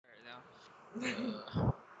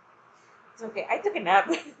Uh, It's okay. I took a nap.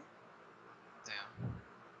 damn.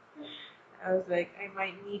 I was like, I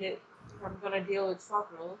might need it if I'm gonna deal with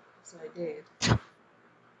Fockrell, so I did.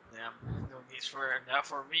 Damn. No need for that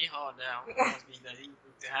for me, huh? Damn. I must be that easy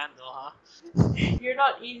to handle, huh? You're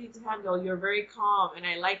not easy to handle. You're very calm, and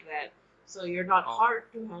I like that. So you're not Oh, hard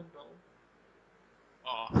to handle.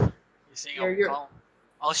 oh. You think I'm You're. calm?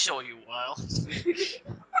 I'll show you, Wild.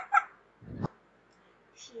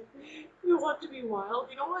 Shit. You want to be wild?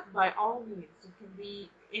 You know what? By all means, you can be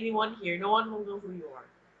anyone here. No one will know who you are.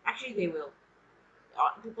 Actually, they will.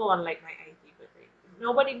 People unlike my ID, but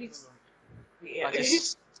nobody needs. Yeah. I'll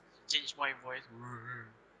just change my voice.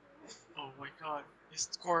 Oh my god, it's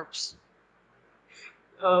corpse.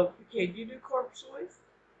 Can you do corpse voice?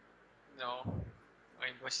 No, my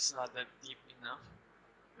voice is not that deep enough.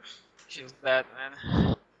 Feels bad,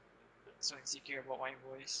 man. So insecure about my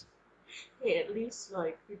voice. Hey, at least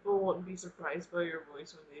like people won't be surprised by your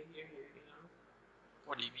voice when they hear you. You know,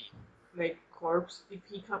 What do you mean? like corpse. If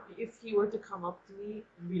he were to come up to me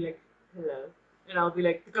and be like, "Hello," and I'll be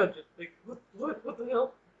like, "God, just like what the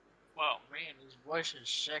hell?" Wow, man, his voice is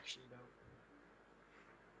sexy though.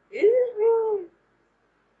 Is it really?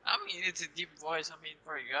 I mean, it's a deep voice. I mean,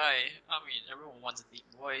 for a guy, I mean, everyone wants a deep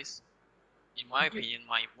voice. In my Do, opinion,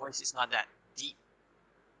 my voice is not that deep.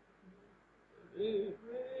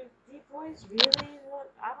 deep voice really?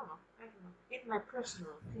 What? I don't know. I don't know. In my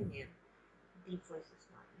personal opinion, deep voice is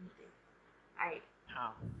not needed. I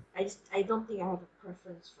How? I don't think I have a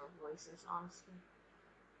preference for voices, honestly.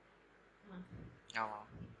 Hmm. Oh, well.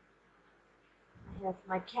 I have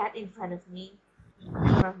my cat in front of me, in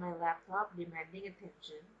front of my laptop, demanding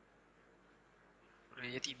attention. Udah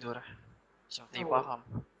dia tidur. Siapa tahu Oh. paham.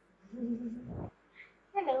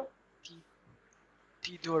 Hello.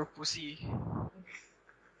 Tidur pussy.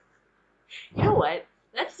 You know what?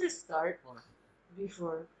 Let's just start Oh,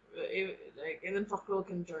 before, and then Fakro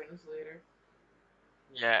can join us later.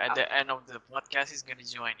 yeah, at Uh, the end of the podcast, he's gonna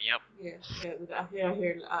join. Yep. yeah,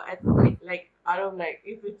 here. Like out of like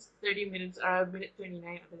if it's 30 minutes or a minute 29,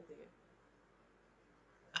 I'll take it.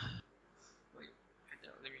 Wait,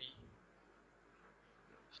 let me.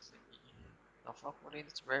 The fuck? What is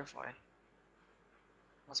it? Verify.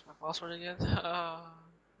 What's my password again?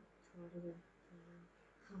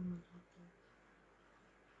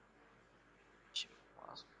 Shoot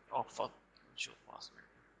password. Oh fuck. Shoot password.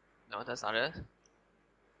 No, that's not it.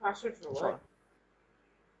 Password for what?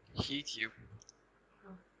 Fuck. YouTube.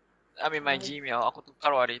 Oh, I mean my uh, Gmail. Aku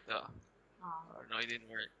tukar waktu itu. oh, Oh, no, it didn't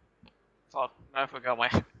work. Fuck. I forgot my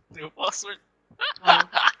new password. oh,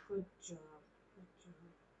 good job. Good job.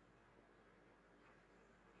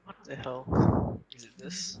 What the hell? Is it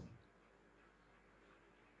this?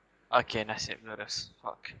 Okay, nasib lurus.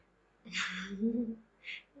 Fuck. Maybe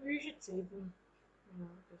you should save them. You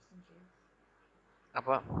know, just in case.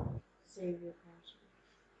 Apa? Save your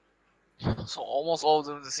password. So almost all of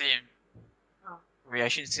them the same. Oh. Wait, I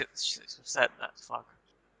should set that. Fuck.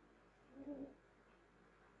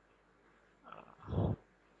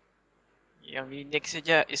 Yang unique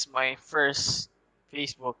saja is my first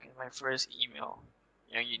Facebook and my first email.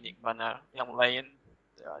 Yang unique ba na? Yang lain,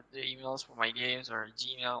 the emails for my games or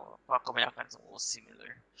Gmail, kebanyakan semua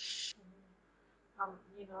similar.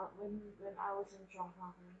 You know, when I was in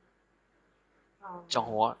Zhonghua,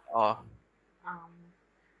 Changhua? Oh, um,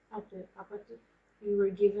 we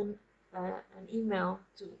were given an email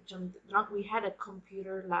to we had a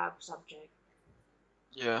computer lab subject,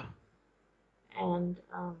 yeah. and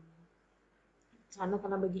sana ka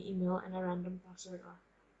na bagi email and a random password lah.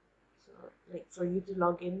 So like for you to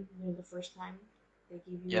log in, you know, the first time they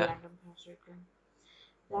give you a Yeah. random password. Then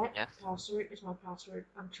that Yeah. password is my password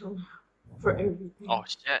until now for everything. Oh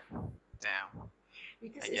shit. Damn.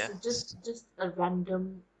 Because I it's guess. just a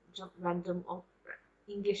random of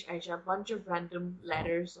English aja, a bunch of random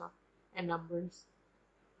letters and numbers.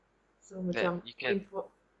 So That macam you can.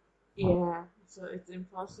 yeah, so it's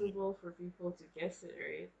impossible for people to guess it,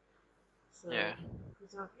 right? So Yeah.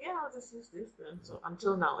 yeah, I'll just use this then. So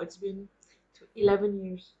until now, it's been 11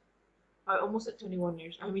 years. Almost at 21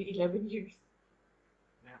 years. I mean 11 years.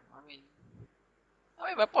 Yeah. I mean,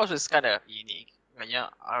 my post is kind of unique. Kaya,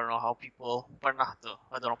 I don't know how people pernah tuh.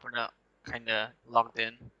 I don't know pernah kind of logged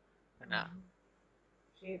in. Pernah.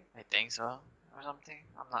 Shit. I think so. Or something.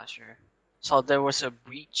 I'm not sure. So there was a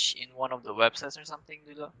breach in one of the websites or something,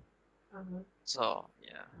 dulu. Uh-huh. So,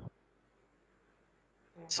 yeah.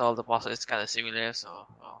 Yeah. So the process is kind of similar, so,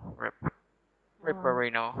 rip. Rip Um,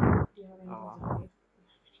 Reno. do you have anything to Uh, hide?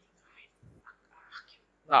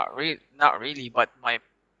 not really, but my,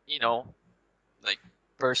 you know, like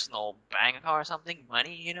personal bank account or something,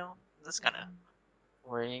 money, That's kind of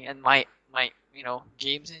worrying. And my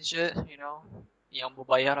games and shit. Yung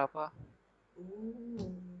babayara pa.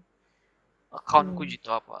 Ooh. Account ko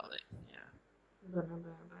dito pa. Like, yeah.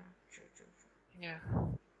 True, true, true. Yeah.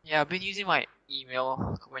 Yeah, I've been using my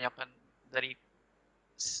email kebanyakan dari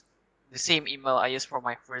the same email I used for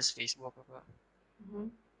my first Facebook.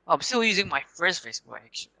 Mm-hmm. I'm still using my first Facebook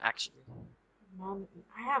actually. Man,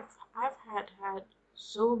 I've had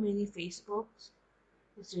so many Facebooks.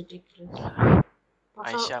 It's ridiculous.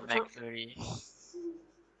 Aisha So, McFlurry.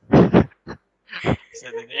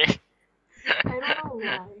 Said the name. I don't know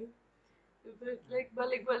why.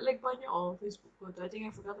 But banyak all Facebook ko. I think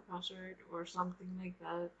I forgot the password or something like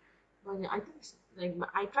that. But yeah, I think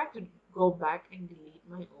I tried to go back and delete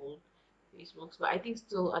my old Facebooks, but I think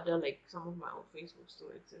still other some of my old Facebooks still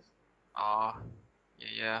exist. Oh,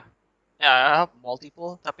 yeah. Yeah, I have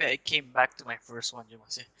multiple, tapi I came back to my first one,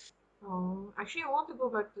 masih. Oh, actually, I want to go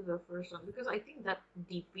back to the first one because I think that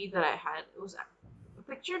DP that I had, it was a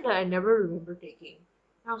picture that I never remember taking.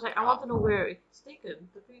 I was like, I want to know where it's taken.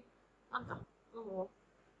 Tapi, anta. Oh.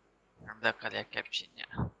 Remember the caption,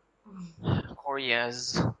 yeah.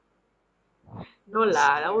 Korea's. No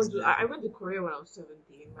lah, that was I went to Korea when I was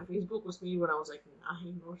 17. My Facebook was me when I was like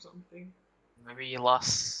 9 or something. Maybe you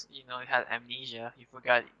lost, you had amnesia. You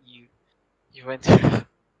forgot you went to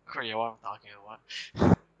Korea. What I'm talking about.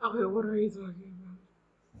 Okay, what are you talking about?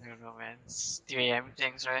 I don't know, man. It's 3 a.m.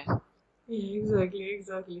 things, right? Yeah,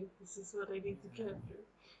 exactly. This is what I need to capture.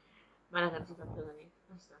 Mana kan sifat ni?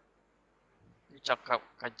 Basta. You cakap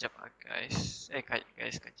kajap, guys.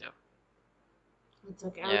 Guys, kajap. It's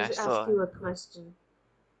okay. Yeah, I'll just ask so. you a question.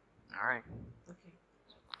 Alright. Okay.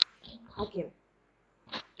 Hakim.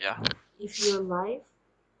 Yeah. If your life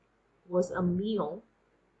was a meal,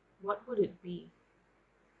 what would it be?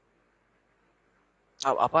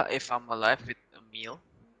 Oh, apa if I'm alive with a meal?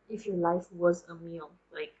 If your life was a meal,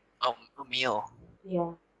 like. Oh, a meal.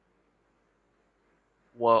 Yeah.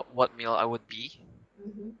 What meal I would be?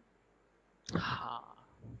 Mhm.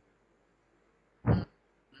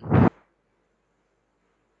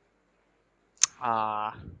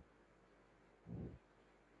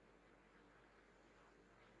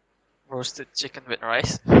 Roasted chicken with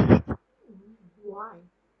rice. Why?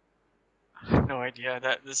 I have no idea.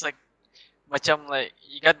 That's like macam like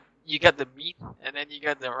you got the meat and then you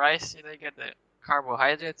got the rice. You got the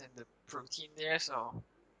carbohydrates and the protein there, so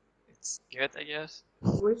it's good, I guess.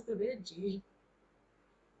 Where's the veggie?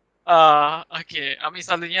 Okay. I mean,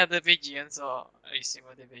 selalunya ada veggie kan, so I assume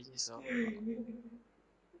ada veggie. So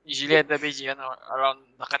usually ada veggie kan around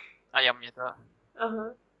dekat ayamnya tu.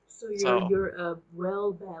 So you're a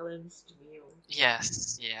well balanced meal.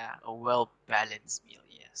 Yes, yeah, a well balanced meal.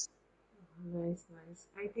 Yes. Nice.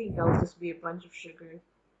 I think I'll just be a bunch of sugar.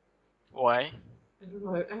 Why? I don't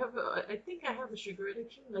know. I think I have a sugar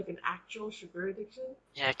addiction, like an actual sugar addiction.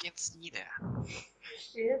 Yeah, I can see that.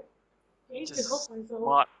 Shit. I need to help myself.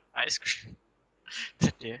 Bought ice cream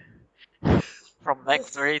today. From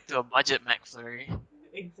McFlurry to a budget McFlurry.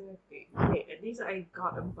 Exactly. Okay, at least I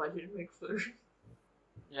got a budget McFlurry.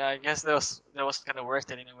 Yeah, I guess that was kind of worth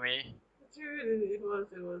it in a way. True, it was.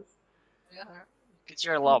 Yeah, because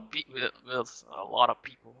you're a lot with a lot of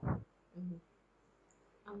people. Mm-hmm.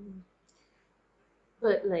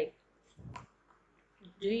 But like,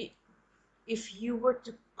 if you were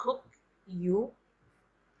to cook you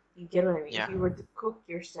get what I mean? Yeah. If you were to cook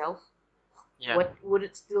yourself, yeah. What would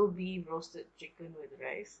it still be? Roasted chicken with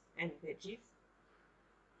rice and veggies?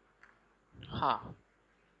 Huh.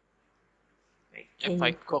 Like, if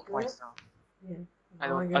I cook myself. Yeah. I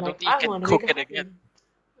don't think you can cook it again.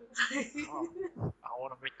 Oh, I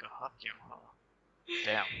want to make a Hakim, huh?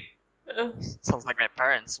 Damn. Sounds like my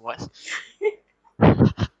parents. What?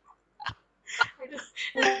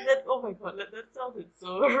 Oh my god, that sounded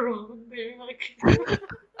so wrong there. Like,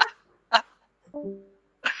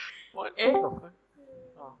 what? Hello,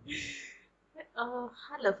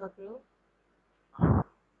 Fakro.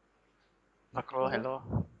 Fakro, hello.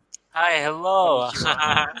 Hi, hello.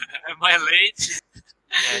 Am I late?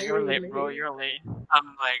 Yeah, you're late, bro. You're late.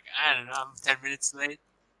 I'm like, I don't know, I'm 10 minutes late.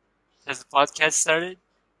 Has the podcast started?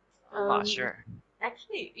 I'm not sure.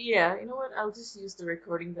 Actually, yeah, you know what? I'll just use the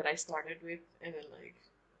recording that I started with, and then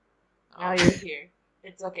now you're here.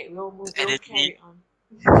 It's okay. We'll carry on.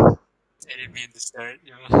 Edit me in the start.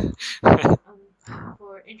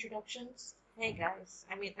 For introductions, hey guys.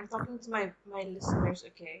 I mean, I'm talking to my listeners.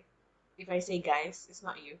 Okay, if I say guys, it's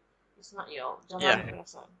not you. It's not y'all. Yeah.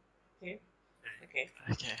 Okay.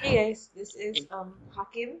 Hey guys, this is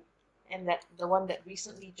Hakim, and the one that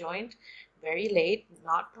recently joined, very late,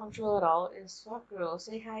 not punctual at all, is Fakro.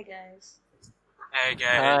 Say hi, guys. Hey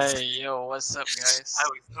guys, Hi, yo, what's up, guys? I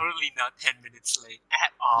was totally not 10 minutes late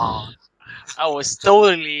at all. I was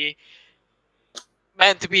totally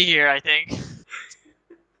meant to be here, I think.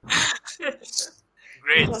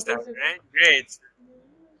 Great start, right? Great.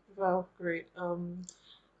 Wow, great.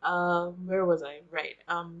 Where was I? Right.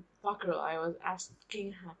 Fakro, I was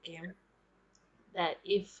asking Hakim that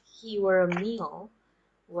if he were a meal,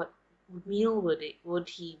 what meal would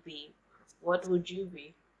he be? What would you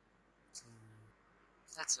be?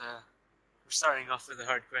 That's we're starting off with a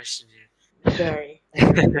hard question here. Very,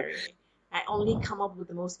 very, very. I only come up with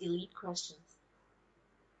the most elite questions.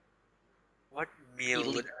 What meal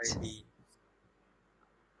would I Elite.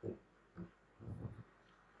 be?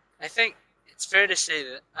 I think it's fair to say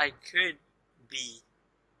that I could be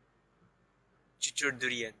chuchur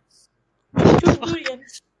durian. Chuchur durian.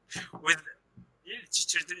 With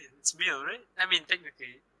chuchur durian. It's meal, right? I mean,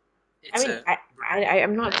 technically, I it's mean,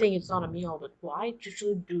 I'm not saying it's not a meal, but why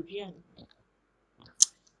chuchur durian?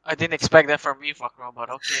 I didn't expect that from you, Fakro, but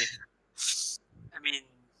okay. I mean,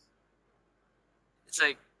 it's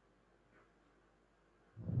like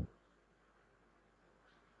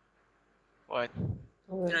What?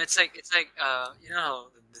 it's like you know how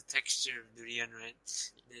the texture of durian, right?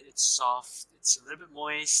 It's soft, it's a little bit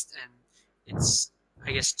moist, and it's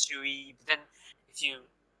I guess chewy. But then if you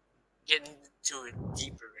get into it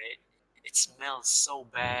deeper, right, it smells so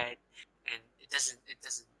bad, and it doesn't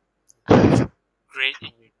great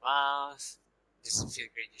in your mouth. It doesn't feel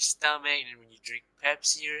great in your stomach, and then when you drink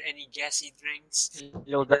Pepsi or any gassy drinks,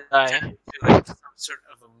 You'll it die. turns into like some sort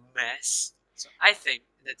of a mess. So I think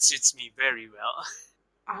that suits me very well.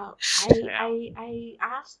 I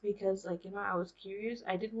asked because I was curious.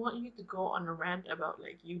 I didn't want you to go on a rant about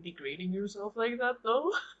you degrading yourself like that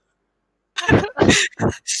though.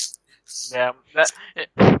 Damn, that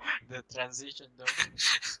the transition though.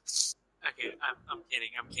 Okay, I'm kidding.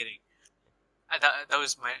 I'm kidding. That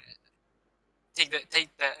was my take that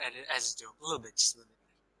as a joke, a little bit, just a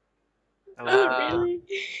little bit. Really?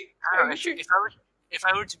 I Are don't know you sure? if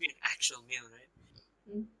I were to be an actual meal, right?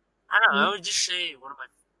 Mm. I don't know. I would just say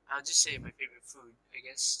I'll just say my favorite food. I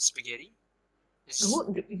guess spaghetti.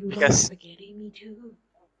 Oh, you love Because- spaghetti? Me too.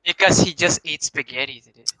 Because he just ate spaghetti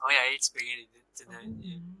today. Oh yeah, I ate spaghetti Oh, tonight.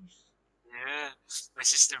 nice. Yeah, my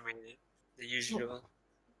sister made it. The usual.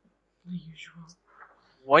 The usual.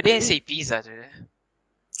 Why didn't you say pizza today?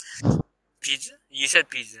 Pizza? You said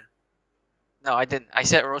pizza. No, I didn't. I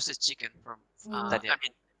said roasted chicken from I Tadia.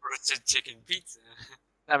 mean roasted chicken pizza.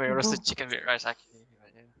 I mean roasted No. chicken with rice actually.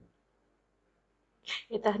 But yeah.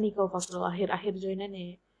 Ito ni ko Fakro akhir join na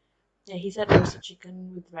eh. Yeah, he said roasted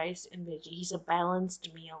chicken with rice and veggie. He's a balanced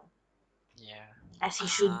meal, Yeah. as he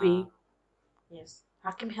should be. Yes,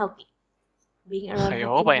 Hakim healthy. Being around I Hakim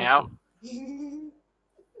hope I healthy. am.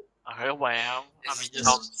 I hope I am. I It mean, just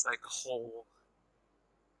sounds like a whole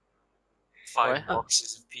 5 What?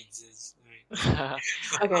 boxes of pizzas. Right.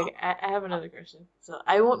 Okay, I have another question. So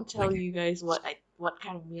I won't tell you guys what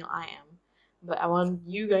kind of meal I am, but I want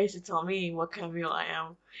you guys to tell me what kind of meal I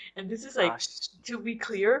am. And this is gosh. to be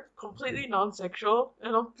clear, completely non-sexual.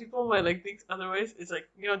 I know people might think otherwise. It's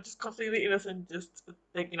just completely innocent, just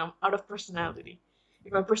out of personality.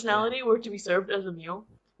 If my personality were to be served as a meal,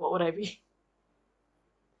 what would I be?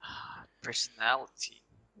 Personality.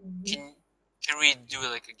 Can we do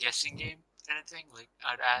like a guessing game kind of thing? Like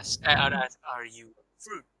I'd ask, are you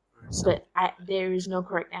fruit or something? But there is no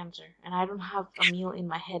correct answer, and I don't have a meal in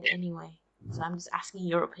my head anyway. So I'm just asking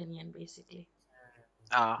your opinion, basically.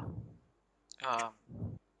 Um. Let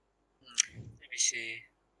me see.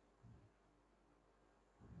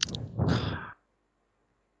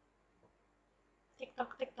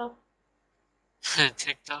 TikTok, TikTok.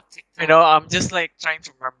 TikTok. You know, I'm just trying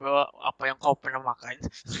to remember apa yang kau pernah makan.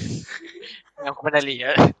 Yang kau pernah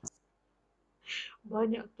lihat.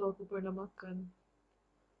 Banyak tuh aku pernah makan.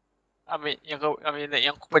 I mean, yang kau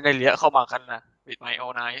pernah lihat kau makan lah with my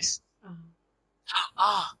own eyes.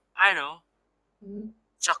 I know.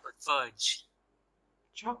 Chocolate fudge.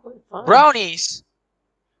 Chocolate fudge. Brownies.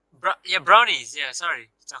 Brownies. Yeah, sorry,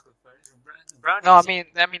 chocolate fudge. Brownies. No, I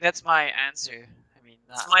mean that's my answer. I mean,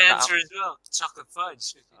 that's my answer as well. Chocolate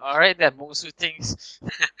fudge. All right, that Musu things.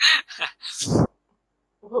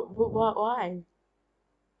 Why?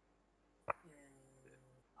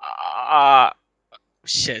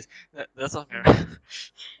 Shit. That's not fair.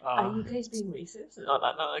 Are you guys being racist? No,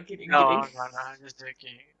 kidding. No, just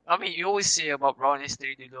joking. I mean, you always say about brownies,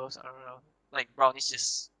 3D those. I don't know. Like brownies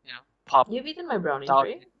just, pop. You've eaten my brownies, out.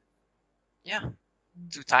 right? Yeah.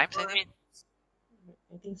 2 times, Well, I think.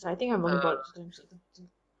 I think so. I think I've only bought it 2 times.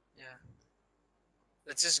 Yeah.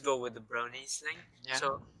 Let's just go with the brownies thing. Yeah.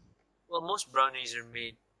 So, well, most brownies are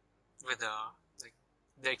made with like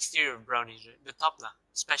the exterior of brownies, right? The top lah,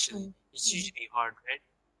 especially, it's usually hard, right?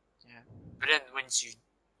 Yeah. But then once you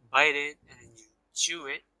bite it and then you chew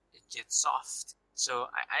it, it gets soft. So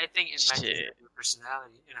I think it matches Shit. your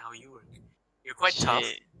personality and how you work. You're quite tough,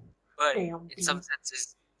 Shit. but Damn, in some dude.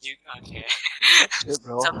 senses you okay. Good,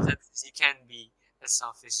 bro. In some senses you can be as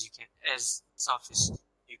soft as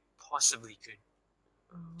you possibly could.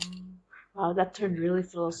 Wow, that turned really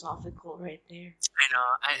philosophical right there. I know.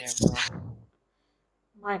 Yeah, bro.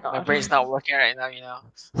 My God. My brain's not working right now, you know.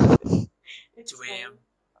 It's 2 a.m.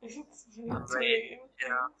 It's I'm 2 ready,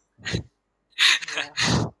 a.m.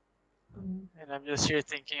 Yeah. Um, And I'm just here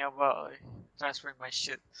thinking about like, transferring my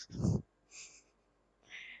shit.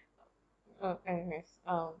 anyways,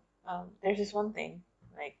 there's this one thing,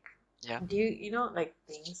 like, Yeah. do you know, like,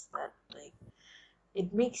 things that, like,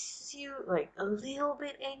 it makes you, like, a little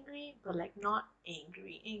bit angry, but, like, not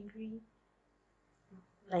angry.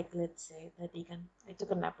 Like, let's say that I took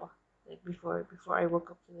a nap, like, before I woke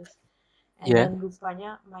up to this. And Yeah. then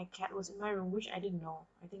rupanya, my cat was in my room, which I didn't know.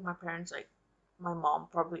 I think my parents, like, my mom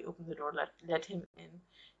probably opened the door, let him in,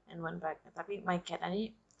 and went back. Tapi my cat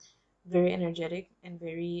ani very energetic and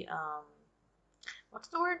very what's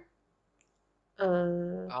the word?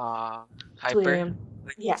 2 Hyper. a.m.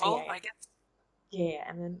 Like Yeah, full, I guess. yeah.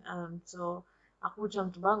 And then so aku jam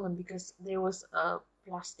terbangun because there was a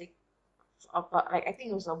plastic, like I think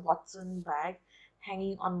it was a Watson bag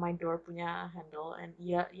hanging on my door punya handle, and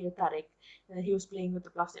ia tarik, and then he was playing with the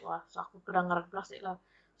plastic lah, so aku kedengaran plastik lah,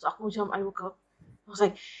 so aku jam I woke up, I was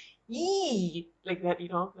like, yee, like that,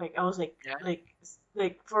 like I was like, Yeah.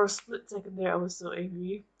 like for a split second there I was so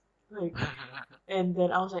angry, like, and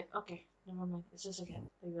then I was like, okay, never mind, it's just a cat,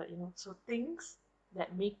 like that, so things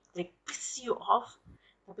that make, like, piss you off,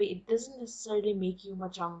 tapi it doesn't necessarily make you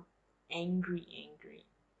macam angry.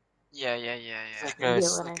 Yeah. It's like You a,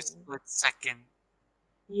 get what I like a mean? split second.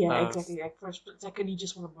 Yeah, of- exactly. Like for a split second, you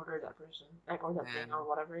just want to murder that person, like, or that thing, or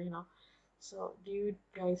whatever, So, do you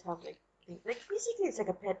guys have like basically it's like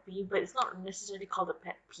a pet peeve, but it's not necessarily called a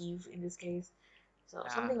pet peeve in this case. So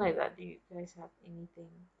Yeah. something like that. Do you guys have anything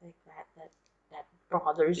like that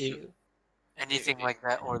bothers You- you? Anything like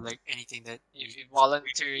that, or like anything that If you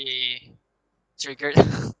voluntarily triggered.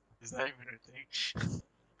 Is that even a thing?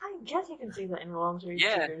 I guess you can say that involuntary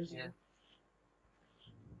Yeah, triggers yeah. you.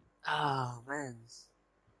 Oh man,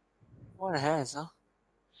 what a has, huh?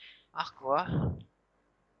 Ako ah.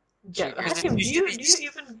 Yeah, Triggers. Hakim, do you Usually-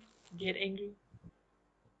 even get angry?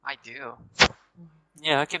 I do.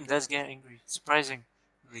 Yeah, Hakim does get angry, surprisingly.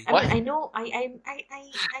 What? I know, I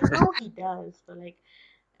know he does, but like,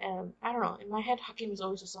 I don't know. In my head, Hakim is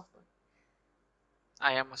always a soft boy.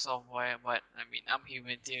 I am a soft boy, but I mean, I'm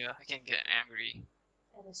human too. I can get angry.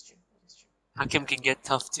 That is true. Hakim can get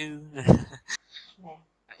tough too. Yeah,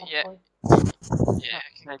 soft Yeah. boy. Yeah,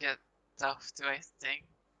 I can get tough too, I think.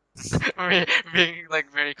 Being like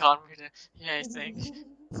very confident. Yeah, I think.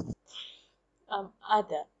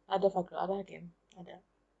 Ada Fakro, ada Hakim, ada.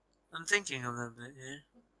 I'm thinking a little bit, yeah.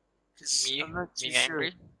 'Cause Me I'm not too being sure.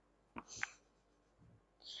 angry.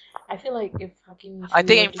 I feel like if Hakim, I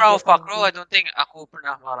think in front of Fakro, Fakro, I don't think ako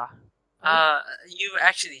pernah marah. You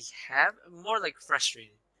actually have more like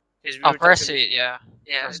frustrated. 'Cause we Oh, were talking- frustrated, yeah.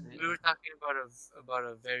 Yeah, Frustrated. we were talking about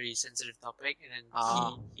a very sensitive topic, and then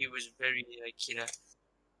he was very like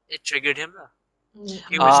it triggered him.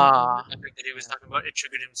 He was the topic that he was talking about. It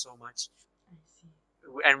triggered him so much, I see.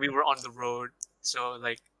 and we were on the road, so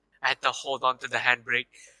like I had to hold on to the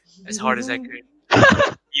handbrake as hard as I could.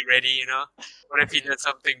 Be ready, What if he did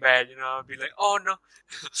something bad, I'd be like, oh no.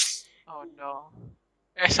 Oh no.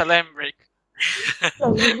 SLM break.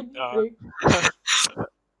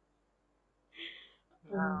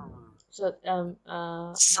 No. So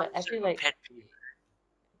but I feel like pet peeve.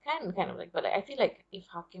 kind of like, but I feel like if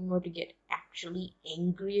Hakim were to get actually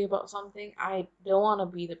angry about something, I don't want to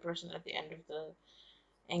be the person at the end of the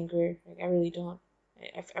anger. Like, I really don't.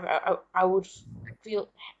 I would feel,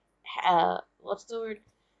 what's the word?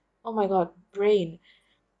 Oh my god, brain.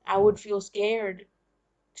 I would feel scared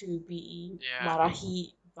to be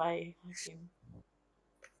marahi by Hakim.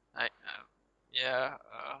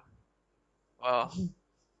 Well,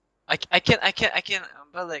 I can,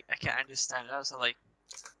 but like I can understand. Also, like,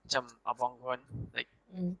 macam abanggon, like,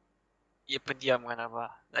 iya pendiam ka na ba?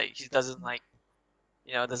 Like, he doesn't like,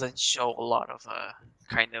 doesn't show a lot of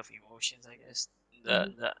kind of emotions, I guess.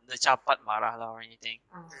 The chapat marah lah or anything.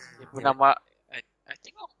 I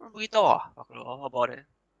think ako begitu about it.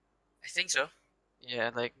 I think so.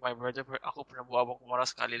 Yeah, like my brother, ako pernah buwabang marah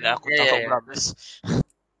sekali lah. Ako Yeah.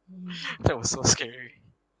 That was so scary.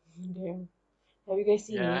 Damn. Have you guys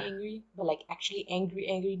seen Yeah. me angry? But like actually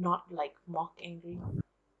angry, not like mock angry.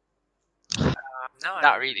 No,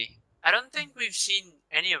 Not really. I don't think we've seen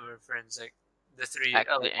any of our friends, like the three,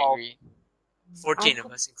 Actually all angry. 14 of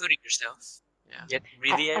Aku, us, including yourself, Yeah. get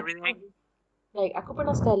really, I, really aku, angry. like aku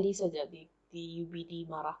pernah sekali saja di UBD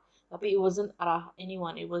marah. Tapi it wasn't arah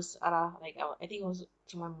anyone. It was arah like I think it was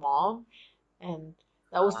to my mom, and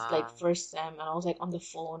that was like Ah, first sem, and I was like on the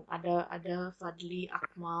phone. Ada Fadli,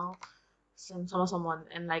 Akmal, sama someone,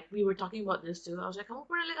 and like we were talking about this too. I was like, kamu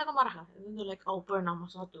pernah lihat aku marah? And then they're like, oh pernah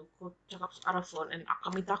masa tuh. Kau cakap arah phone, and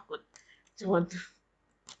kami takut. Cuma tuh.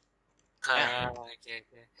 Yeah. okay,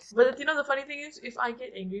 okay. But you know the funny thing is, if I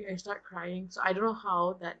get angry, I start crying. So I don't know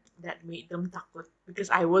how that made them takut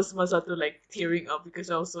because I was masa tuh like tearing up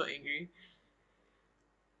because I was so angry.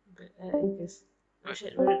 But I guess. Oh But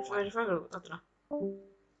shit, where the fuck are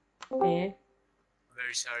Eh,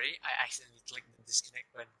 Very sorry. I accidentally clicked the disconnect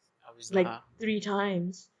button. I was like, like 3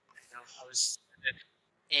 times. you know, I was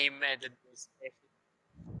aim at the disconnection.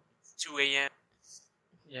 It's 2 a.m.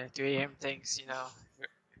 yeah, 2 a.m. things,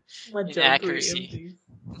 Macam 2 a.m. inaccuracy. please.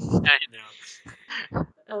 I know.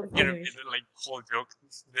 Gonna be Anyways. the like whole joke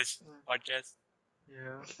this podcast.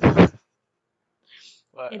 Yeah.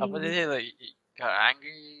 But up Anyway. until like you got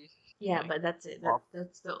angry. Yeah, like, but that's it.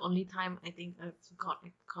 That's the only time I think I've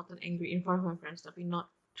gotten angry in front of my friends, tapi not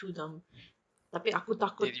to them. Tapi aku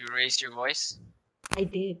takut. Did you raise your voice? I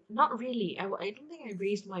did. Not really. I don't think I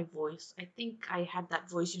raised my voice. I think I had that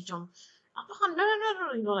voice macam, apa kan,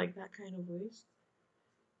 no, like that kind of voice.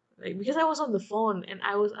 Like, because I was on the phone and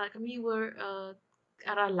I was, we were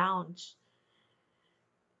at a lounge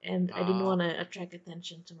and I didn't Oh. want to attract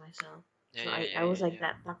attention to myself. Yeah, So yeah, I was yeah, like yeah.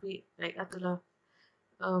 that. Tapi, like, atulah,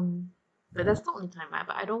 but that's the only time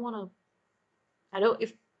but I don't want to,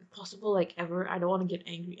 if possible, like ever, I don't want to get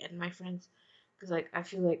angry at my friends because like I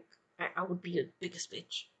feel like I would be the biggest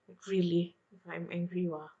bitch. Like really, if I'm angry,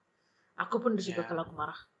 wah. Aku pun suka Yeah. kalau aku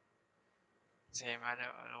marah. Same. I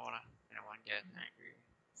don't wanna get angry.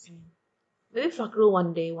 Same. Maybe Fakrul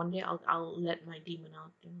one day. One day I'll let my demon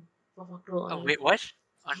out. For Fakrul. Oh only. wait, what?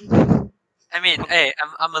 I mean, hey,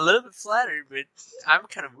 I'm a little bit flattered, but I'm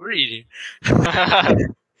kind of worried.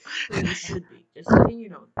 Well, you should be. Just letting you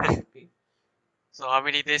know, you should be. So how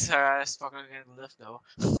many days are Sparkle gonna live though?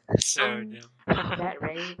 So That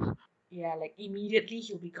right? Yeah, like immediately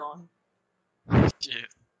he'll be gone, Shit.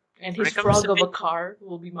 and When his it comes frog to of a me- car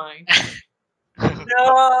will be mine.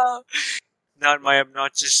 no, not my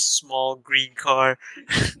obnoxious small green car.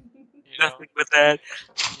 You know, Nothing but that.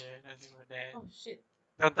 yeah, nothing but that. Oh shit!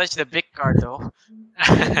 Don't touch the big car though.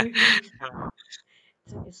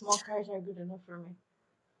 It's like small cars are good enough for me.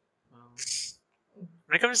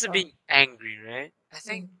 When it comes to Oh. being angry, right? I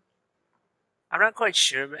think I'm not quite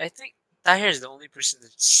sure, but I think Tahir is the only person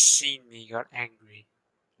that's seen me got angry.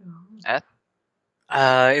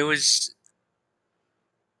 It was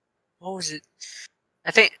what was it?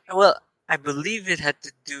 I think I believe it had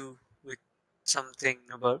to do with something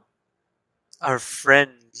about our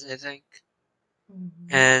friends, I think,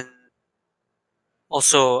 and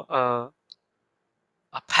also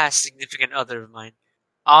a past significant other of mine.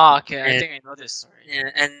 Ah, okay. I And- think I know this story.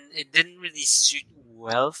 Yeah, and it didn't really suit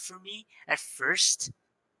well for me at first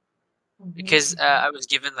because I was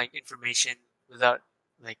given like information without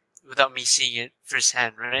me seeing it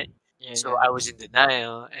firsthand, right? Yeah, So yeah. I was in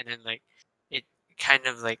denial, and then like it kind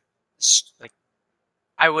of like like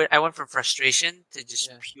I went from frustration to just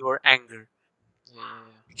Yeah. pure anger Yeah.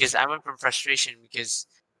 because I went from frustration because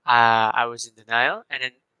I was in denial, and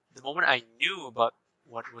then the moment I knew about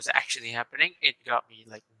what was actually happening, it got me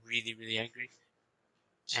like really really angry.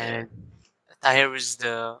 And Tahir was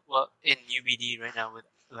in UBD right now with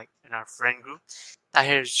like in our friend group.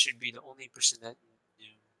 Tahir should be the only person that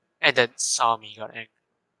knew and that saw me got angry.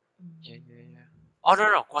 Yeah. Oh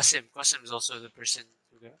no, Qasim. Qasim is also the person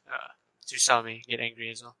who saw me get angry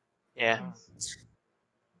as well. Yeah.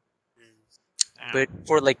 But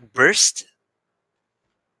for like burst,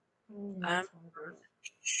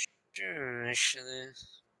 sure actually.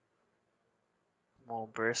 Small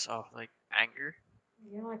bursts of like anger.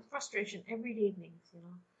 Like frustration, everyday things.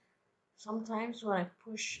 Sometimes when I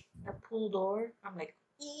push a pull door, I'm like,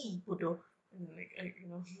 pudo, and like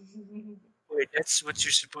Wait, that's what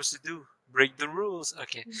you're supposed to do. Break the rules.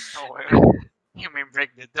 Okay. Oh, you mean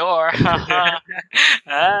break the door?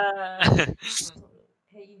 Ah.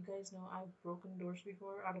 Hey, you guys know I've broken doors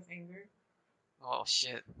before out of anger. Oh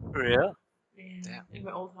shit. Real? Yeah, Damn. in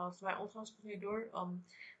my old house. My old house punya door,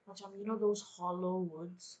 macam those hollow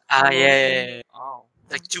woods. Ah, Hollow yeah. wood. Oh.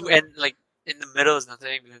 Like two So- and like in the middle is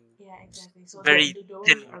nothing. Then Yeah, exactly. So Very the doors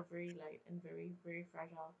thin. are very light and very very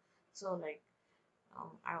fragile. So like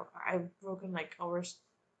I've broken like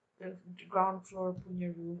the ground floor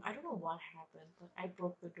punya room. I don't know what happened, but I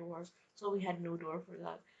broke the doors, so we had no door for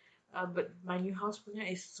that. But my new house punya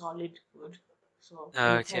is solid wood, so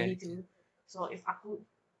and it's heavy Okay. too. So if aku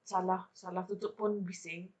salah tutup pun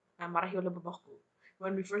bising, marahi oleh bapakku.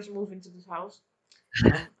 When we first moved into this house,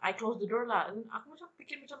 I closed the door lah. And aku macam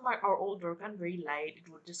pikir macam our old door kan very light. It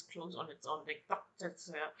would just close on its own like tok that's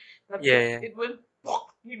but Yeah. it went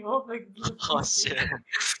pok, like Oh shit.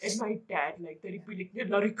 and my dad like dari biliknya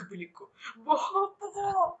lari ke bilikku. Wah,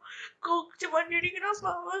 kau macam mana ni kenapa?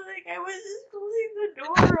 I was like I was just closing the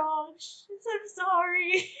door wrong. I'm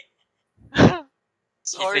sorry.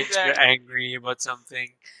 He Sorry, thinks you're Dad. angry about something,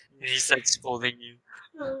 and he starts scolding you.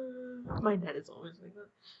 My dad is always like that.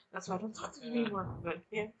 That's why I don't talk to him anymore. But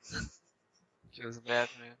yeah. Feels bad,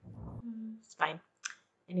 man. It's fine.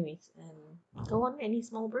 Anyways, go on any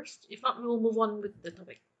small burst. If not, we will move on with the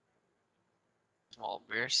topic. Small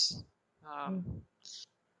bears. I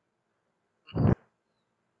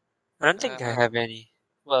don't think I have any.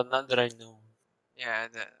 Well, not that I know. Yeah,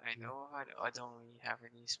 that I know. I don't really have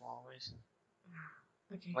any small bears.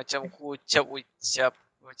 Okay. Macam ucap.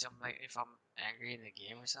 Macam like if I'm angry in a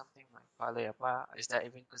game or something, like pala apa, is that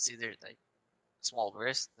even considered like small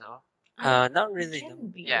burst? No. Not really. It No.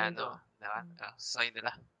 can be Yeah, though. no. So yun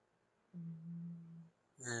na.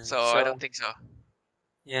 Mm, So I don't think so.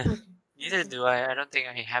 Yeah. Neither do I. I don't think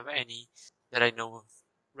I have any that I know of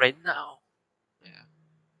right now. Yeah.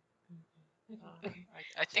 Okay.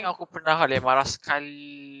 I think ako pernah kali marah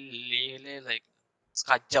sekali like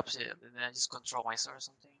sekajap siya, and then I just control myself or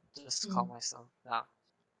something. Just calm myself down.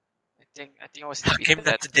 I think I was happy Hakim, with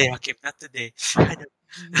not that. today. Hakim, not today. I don't.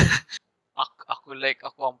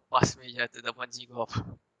 Ako ang pass media to the bungee go up.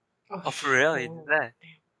 Oh, for real? You did that?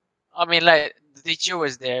 I mean, like the teacher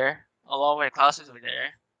was there, a lot of my classes were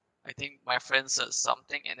there. I think my friend said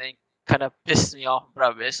something, and then kind of pissed me off,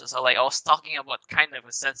 rubbish. So like I was talking about kind of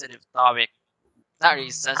a sensitive topic, not really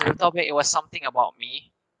sensitive topic. It was something about me,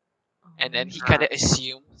 and then he kind of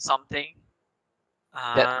assumed something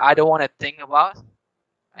that I don't want to think about,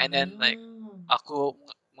 and then like aku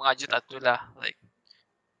mengajut atulah like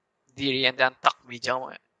diri and then tak bijang.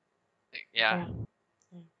 Like, yeah.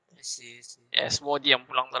 I see. Yeah, semua diam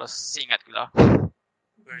pulang terus ingat ko lah.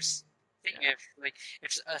 First thing, if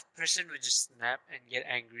a person would just snap and get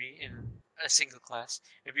angry in a single class,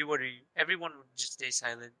 everyone would just stay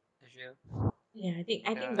silent. I feel. Yeah, I think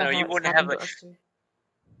Yeah. that's No, how you it's wouldn't happened have, to us too.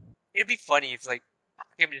 It'd be funny if like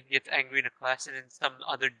Hakim gets angry in a class and then some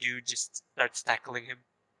other dude just starts tackling him.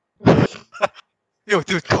 Yo,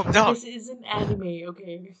 dude, calm down. This isn't anime,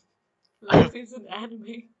 okay? Life isn't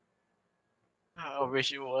anime. I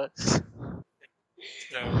wish it was.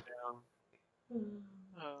 So,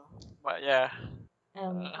 But yeah.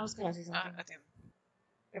 I was gonna say something. I think.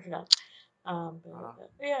 I forgot. But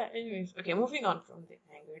yeah. Anyways, okay. Moving on from the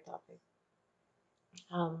anger topic.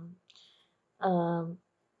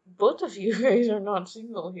 Both of you guys are not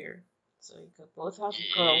single here, so you could both have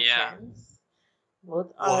girlfriends.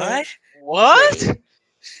 Both are. What? straight.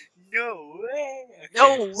 no way. Okay.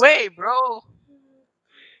 No way, bro.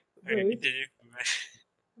 Okay, continue.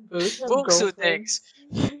 Both have Bungsu girlfriends.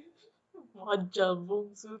 things. Majal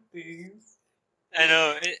bungsu things. I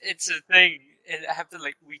know it's a thing. I have to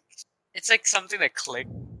like It's like something that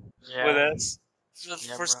clicked with us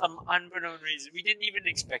for some unbeknown reason. We didn't even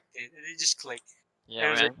expect it, and it just clicked. Yeah, and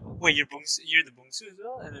it was man. like, wait, you're the bungsu as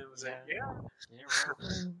well, and it was like, yeah.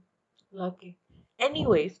 Lucky.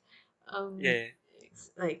 Anyways, Yeah.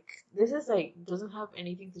 it's like this is like doesn't have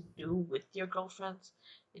anything to do with your girlfriends.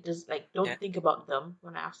 It just like don't think about them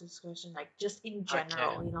when I ask this question. Like just in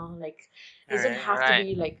general, like doesn't have to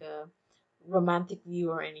be like a romantic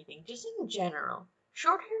view or anything. Just in general,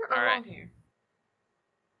 short hair or long hair?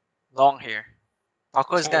 Long hair.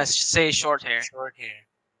 Paco is gonna say short hair. Short hair.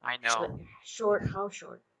 I know. Short? How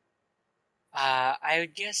short? I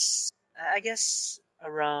would guess. I guess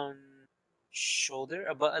around shoulder,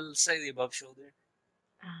 slightly above shoulder.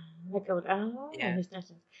 Like Hakim,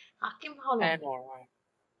 how long? And more.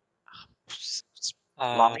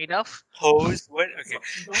 Long enough? Hose? What? Okay.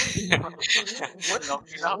 Long enough? Long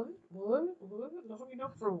enough? What? Long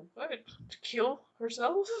enough for what? To kill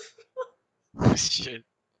herself? Shit.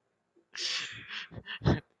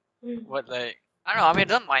 What, like, I don't know, I mean, I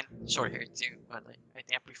don't mind short hair too, but like, I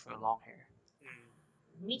think I prefer long hair.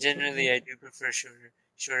 Generally, I do prefer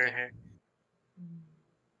shorter hair.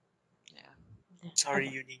 Yeah. Sorry,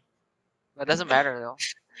 Uni. But it doesn't matter though.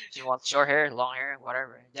 If you want short hair, long hair,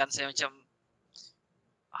 whatever. Jangan say macam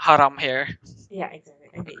haram hair. Yeah, exactly.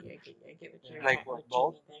 I get what you're like what,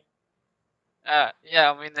 bald?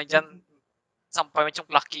 Yeah, I mean, like, jangan sampai macam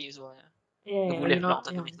lelaki soalnya. Yeah, Nggak boleh you're long not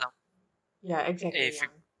tangan young. hitam. Yeah, exactly, If you,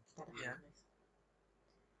 young. Instead of yeah.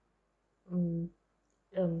 Mm,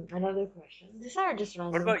 another question. These are just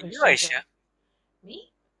What random about you, questions. Aisha?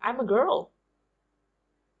 Me? I'm a girl.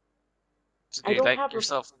 So I do you don't like have a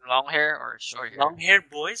yourself in long hair or short hair? Long-haired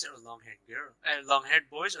boys or long-haired girl? Long-haired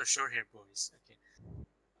boys or short-haired boys? Okay,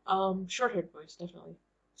 short-haired boys, definitely.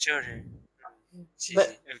 short hair. Yeah.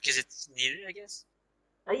 Because it's needed, I guess.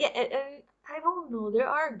 Yeah, and I don't know. There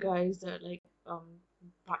are guys that like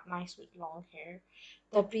not nice with long hair.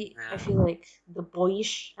 I feel Yeah. like the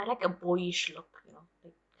boyish. I like a boyish look,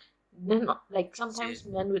 like then like See, sometimes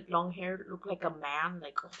men with long hair look like a man,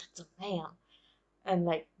 like oh that's a man, and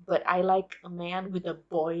like but I like a man with a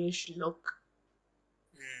boyish look.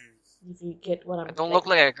 mm, If you get what I I'm don't like, look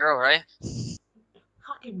like a girl, right?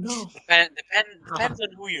 fucking no. depends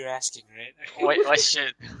on who you're asking, right? What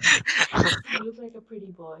shit? You look like a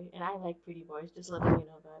pretty boy, and I like pretty boys. Just letting you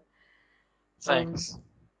know that. Thanks.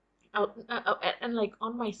 And like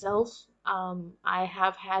on myself, I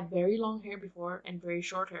have had very long hair before and very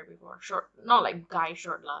short hair before. Short, not like guy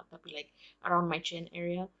short lah, but like around my chin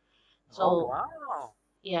area. Oh So wow!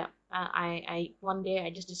 yeah, I one day I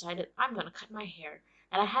just decided I'm gonna cut my hair,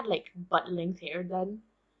 and I had like butt length hair then,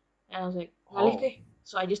 and I was like, Oh. "Ngalih."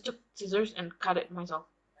 So I just took scissors and cut it myself.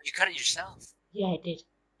 You cut it yourself. Yeah, I did.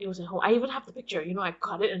 It was at home. I even have the picture. I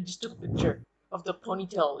cut it and just took a picture of the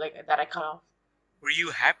ponytail like that I cut off. Were you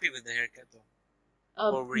happy with the haircut though?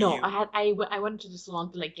 Or were No, you? I went to the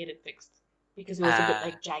salon to like get it fixed because it was a bit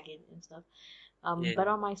like jagged and stuff. Yeah. But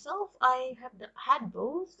on myself, I have had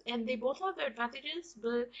both, and they both have their advantages.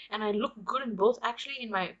 And I look good in both, actually, in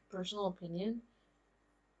my personal opinion.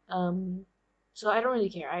 So I don't really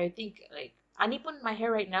care. I think like Anipun, my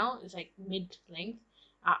hair right now is like mid length.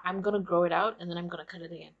 I'm gonna grow it out and then I'm gonna cut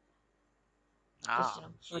it again, just Ah.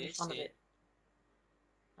 for the Yes, fun of yeah. it.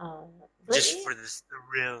 But Just yeah. for the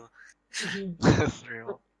thrill.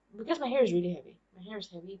 Real. Because my hair is really heavy. My hair is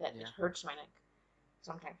heavy that Yeah. it hurts my neck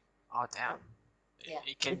sometimes. Oh damn. Yeah,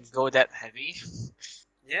 It can it's- go that heavy.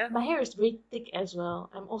 Yeah. My hair is very thick as well.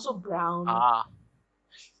 I'm also brown. Ah.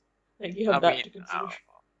 Like you have I that mean, to consider.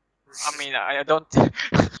 I don't.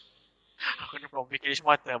 Ako na complication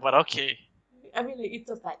mata, but okay. I mean, like it's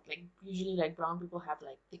a fact. Like usually, like brown people have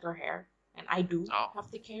like thicker hair, and I do Oh. have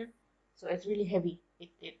thick hair, so it's really heavy.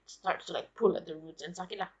 It starts to like pull at the roots and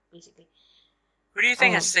sakit lah, basically. Who do you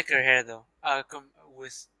think has thicker hair though?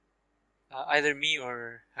 With either me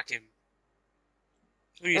or Hakim.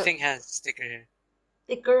 Who do you think has thicker hair?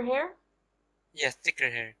 Thicker hair? Yeah, thicker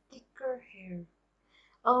hair. Thicker hair.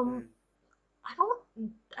 Mm.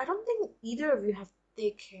 I don't think either of you have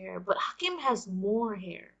thick hair, but Hakim has more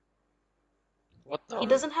hair. What the? He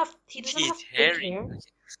doesn't have thick He's hair. hairy.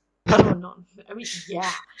 No. I mean,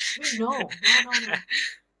 yeah. No.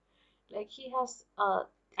 Like he has. I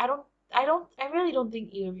really don't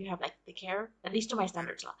think either of you have like thick hair, at least to my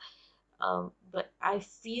standards lah. But I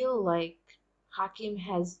feel like Hakim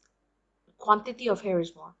has quantity of hair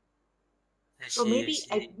is more. So maybe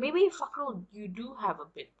Fakrul, you do have a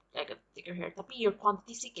bit like a thicker hair, tapi your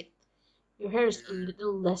quantity sikit. Your hair is a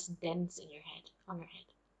little less dense in your head, on your head.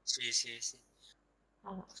 See. It's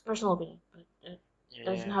personal opinion, but it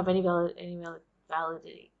doesn't Yeah. have any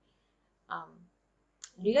validity.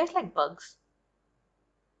 Do you guys like bugs?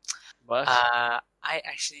 But I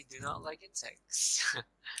actually do not like insects.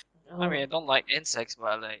 I mean, I don't like insects,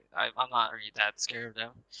 but like I'm not really that scared of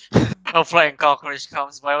them. A flying cockroach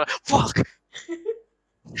comes by, like, fuck.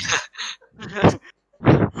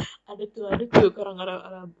 Ada tuh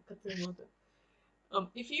orang ketemu tuh.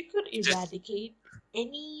 If you could eradicate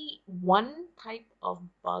any one type of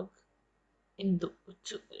bug to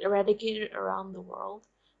eradicate it around the world,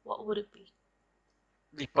 what would it be?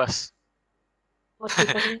 Lipas. What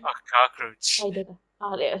type of A cockroach.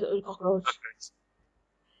 cockroach.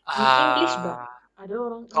 Uh, English ba? Ada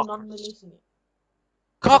orang Cockroach. non-Malaysia ni.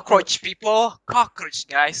 Cockroach, people. Cockroach,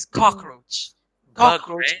 guys. Cockroach. Bug,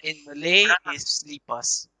 Cockroach right? in Malay is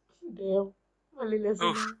lipas. Damn. Malay lesson.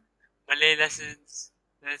 Oof. Malay lessons.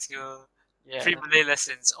 Let's go. Yeah. Free Malay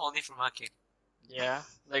lessons only from Hakim. Yeah.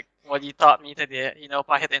 Like what you taught me today,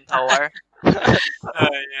 pahit and tawar.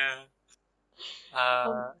 Yeah.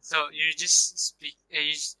 So you just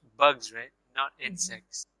bugs, right? Not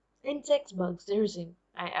insects. Insects, bugs, they're the same.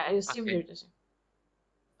 I assume Okay. they're the same.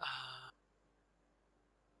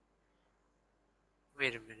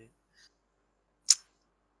 Wait a minute.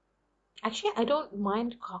 Actually, I don't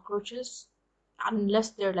mind cockroaches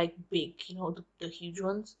unless they're like big, the huge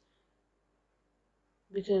ones.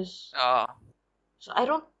 Because so I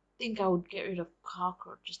don't think I would get rid of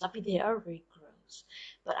cockroaches. Tapi they are very gross.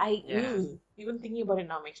 cockroaches. But even thinking about it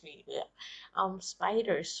now makes me,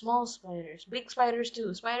 spiders, small spiders, big spiders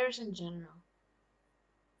too, spiders in general.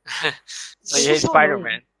 So They're you just hate so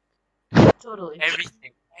Spider-Man. annoying. Totally.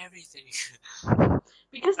 everything.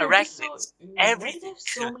 Because they're just so. Arachnids. Why do they Everything. have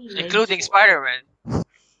so many legs Including for? Spider-Man.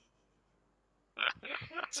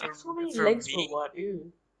 So many For legs for me, what?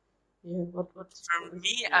 Ew. Yeah, what is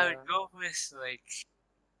I yeah. would go with like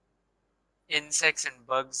insects and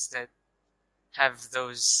bugs that have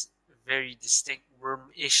those very distinct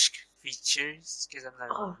worm-ish features. Because I'm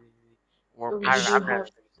not Oh, really, Worm you I, do I'm not.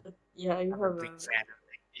 have. Yeah, you I'm a have big a. fan of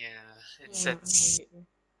it. Yeah, it's Yeah, that's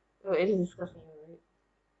oh, it is disgusting, right?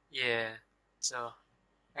 yeah. So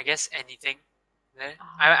I guess anything there.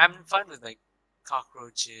 I'm Um, fine with like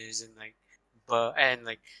cockroaches and like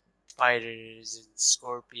like spiders and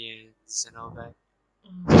scorpions and all that.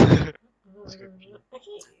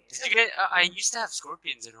 okay. Did you get? I used to have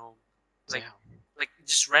scorpions at home, like Damn.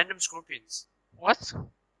 just random scorpions. What?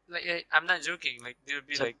 Like I'm not joking. Like they would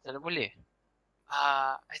be like, Saan nabuli?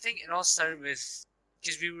 I think it all started with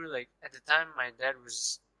because we were like at the time my dad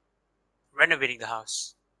was renovating the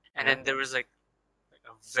house, and Yeah. then there was like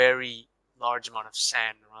a very large amount of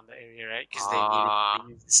sand around the area, right? Because they Ah.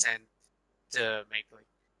 used the sand to make like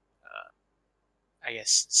I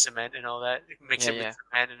guess cement and all that, mix Yeah, it with yeah.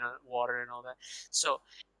 cement and water and all that. So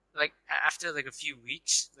like after like a few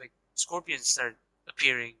weeks, like scorpions started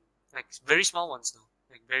appearing, like very small ones though,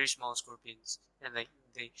 like very small scorpions, and like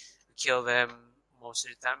they kill them most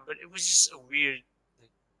of the time. But it was just a weird,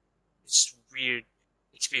 like, just weird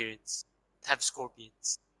experience to have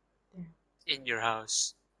scorpions Yeah. in your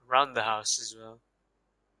house, around the house as well,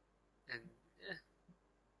 and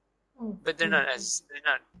but they're not as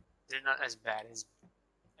bad as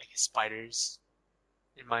I guess spiders,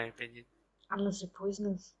 in my opinion. Unless they're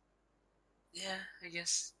poisonous. Yeah, I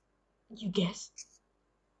guess. You guess.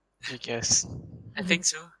 You guess. I think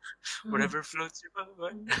so. Whatever floats your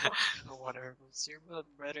boat. Whatever was your blood,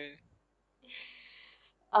 brother.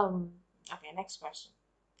 Okay, next question.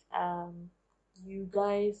 You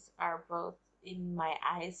guys are both, in my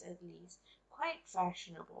eyes at least, quite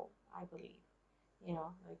fashionable, I believe. You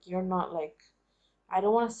know, like you're not like, I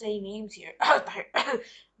don't want to say names here, but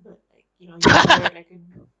like, you know, you wear like a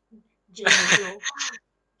general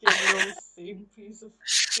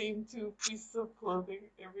same two pieces of clothing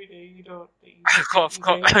every day. You don't think Cough, you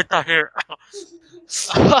cough, guys, not here.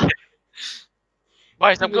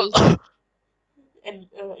 Why you some guys clothes? and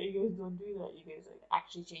you guys don't do that. You guys like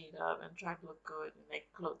actually change it up and try to look good and like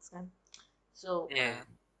clothes then. So Yeah.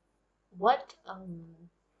 what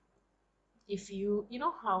if you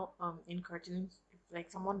know how in cartoons if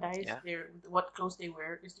like someone dies, Yeah. their what clothes they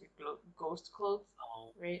wear is their ghost clothes,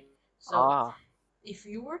 Oh. right? So Ah. if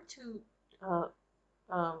you were to uh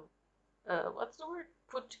um what's the word,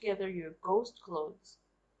 put together your ghost clothes,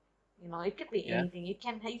 you know, it could be Yeah. anything. You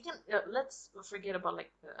can let's forget about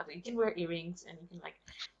like the other. You can wear earrings and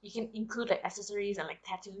you can include like accessories and like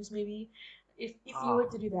tattoos maybe. If you were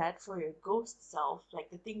to do that for your ghost self, like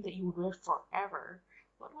the thing that you would wear forever,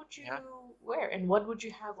 what would you Yeah. wear and what would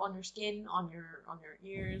you have on your skin, on your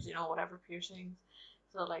ears, you know, whatever piercings.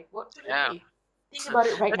 So like what would Yeah. it be? Think about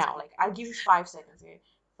it right That's now. Like I'll give you 5 seconds here.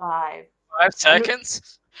 5. 5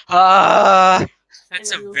 seconds? Ah.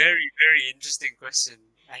 that's And a we'll, very, very interesting question.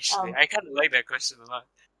 Actually, um I kind of like that question a lot.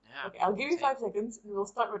 Yeah. okay, I'll give you Same. 5 seconds and we'll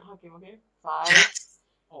start with Hakim, okay? 5,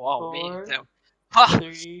 Oh wow, me. 4, Damn. Ha!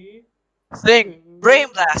 3, Thing. 2, Brain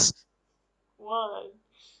blast. 1.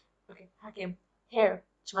 Okay, Hakim, hair.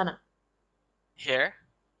 Chmana. Here.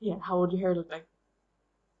 Yeah, how would your hair look like?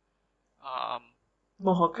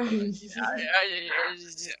 Mohawk.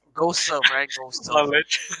 Ghost self, right? Ghost self. Love it.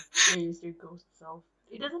 Yeah, use your ghost self.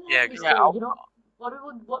 It doesn't have Yeah, to be yeah, scary. You know,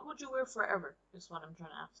 what would you wear forever? Is what I'm trying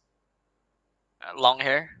to ask. Long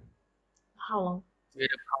hair. How long? Wait,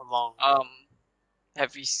 how long?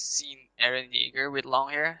 Have you seen Eren Yeager with long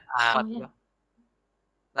hair? Oh yeah.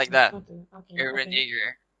 Like that. Okay. Okay. Eren Okay.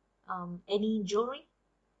 Yeager. Any jewelry?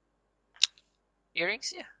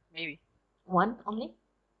 Earrings? Yeah, maybe. One only?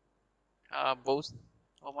 Both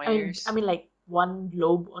of my I mean, ears. like one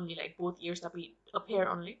lobe only, like both ears, tapi a pair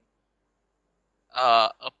only.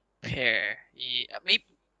 A pair. Yeah, maybe.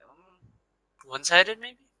 One-sided,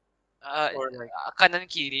 maybe? Or Or like, kanan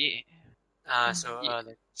kiri. so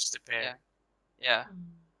like just a pair. Yeah.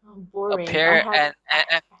 Boring. A pair I have.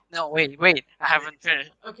 and no, wait. I haven't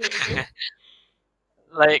finished. Okay. Okay.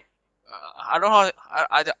 Like, I don't know.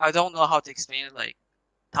 I don't know how to explain it. Like,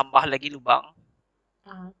 tambah lagi lubang.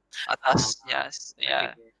 Atas. Yes.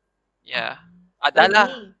 Yeah. Yeah. Like Adala.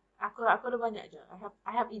 me. Aku ada banyak je.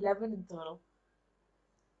 I have 11 in total.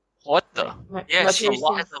 What My the? my, Yeah, my she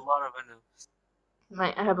piercings. has a lot of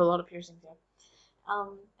I have a lot of piercings. Yeah.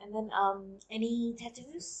 And then any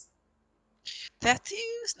tattoos?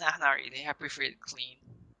 Tattoos? Nah, not really. I prefer it clean.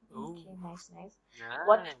 Ooh, Okay, nice, nice.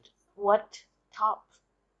 What nice. what top?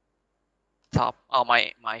 Top. Oh,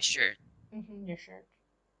 my shirt. Your shirt.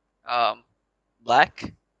 Um,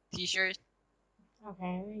 black t-shirt.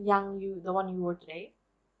 Okay, young you the one you wore today.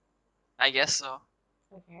 I guess so.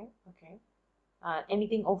 Okay, okay.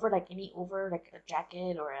 Anything over like any over like a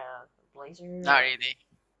jacket or a blazer Not or really.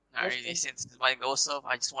 Not really. just Since my goes up,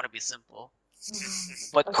 I just want to be simple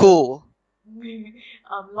Mhm. but Okay. cool.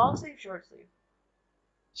 Long sleeve, short sleeve.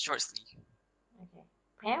 Short sleeve. Okay.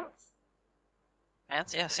 Pants?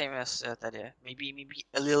 Pants, yeah, same as that. Yeah, maybe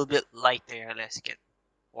a little bit lighter. Let's get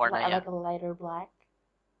worn. Yeah, Like a lighter black,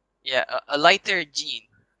 yeah, a lighter like jeans.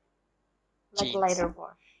 lighter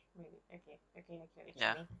wash. Maybe. Okay. Okay. I get what you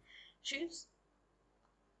Yeah, mean. Shoes?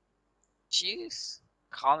 shoes,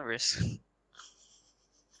 Converse.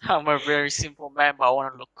 I'm a very simple man, but I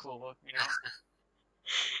want to look cool.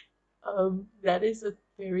 That is a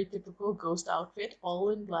very typical ghost outfit, all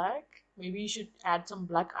in black. Maybe you should add some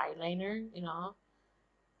black eyeliner.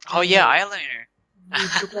 Oh Then yeah, eyeliner.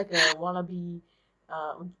 you'd look like a wannabe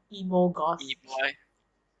emo goth. E boy,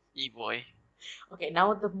 e boy. Okay,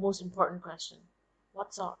 now the most important question.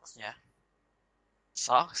 What socks? Yeah,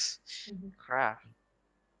 socks. Mhm. Crap.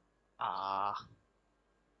 Ah,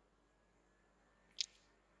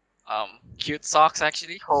 cute socks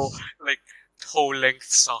actually. Toe, like toe length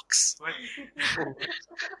socks. What?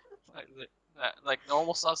 Like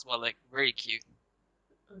normal socks, but like very cute.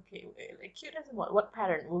 Okay, like cute as in what? What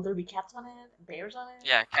pattern? Will there be cats on it? Bears on it?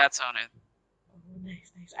 Yeah, cats on it. Oh,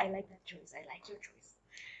 nice, nice. I like that choice. I like your choice.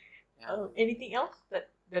 Yeah. Anything else that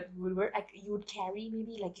would work? Like you would carry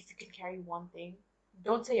maybe like if you can carry one thing.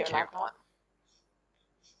 Don't say your Okay, one. laptop.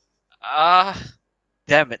 Ah,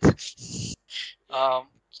 damn it. Um,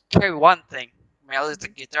 carry one thing. My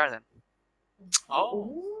electric guitar then. Oh,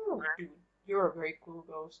 Ooh, dude, you're a very cool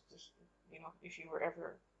ghost. Just, if you were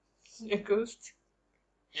ever a ghost.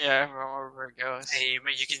 Yeah, remember where it goes. hey,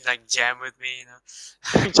 you can like jam with me.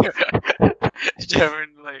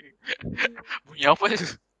 Jamming like, punya apa itu?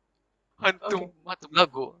 Okay. Hantu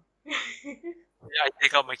lagu. Yeah, I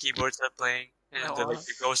take out my keyboard, start playing, and the Oh.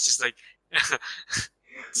 ghost just like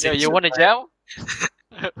Yeah, sings. you wanna jam?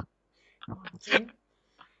 Okay.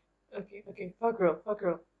 Okay. Okay. Fuck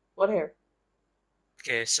girl. What hair?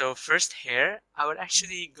 Okay, so first hair, I would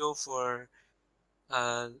actually go for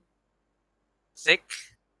uh thick.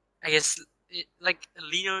 I guess like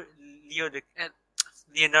Leonardo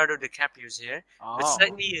DiCaprio's hair, but Oh.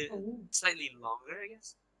 slightly longer, I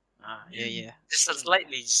guess. Ah, yeah. Just a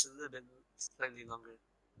slightly, just a little bit slightly longer.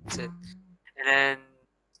 That's it. And then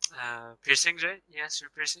piercings, right? Yes, for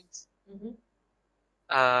piercings. Mm-hmm.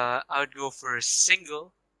 I would go for a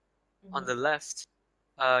single on the left.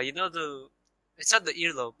 It's not the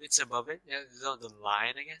earlobe, it's above it. Yeah, it's on the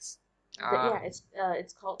line, I guess. Yeah,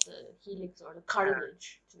 it's called the helix or the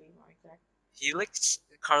cartilage to be more exact. Helix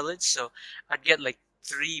cartilage. So I'd get like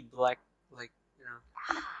three black, like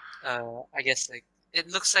I guess like it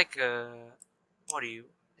looks like a what do you?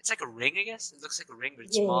 It's like a ring, I guess. It looks like a ring, but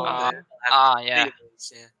it's small. Yeah. And then I'll have yeah. three of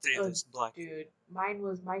those. Yeah, three of those black. Dude, mine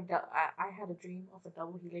was I had a dream of a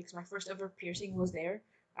double helix. My first ever piercing was there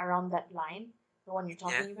around that line, the one you're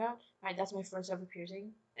talking about. Right, that's my first ever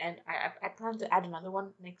piercing, and I plan to add another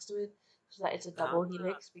one next to it so that it's a double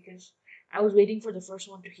helix because I was waiting for the first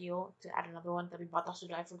one to heal to add another one. Tapi batas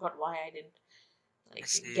sudah. I forgot why I didn't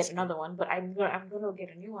get another one, but I'm gonna get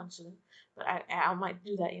a new one soon. But I might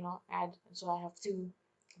do that, add so I have two,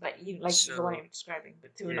 but the one you're describing,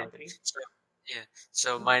 but two, not three.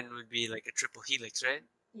 So mine would be like a triple helix, right?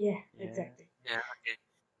 Yeah, exactly. Yeah, okay.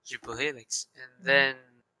 Triple helix. And then,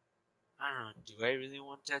 I don't know, do I really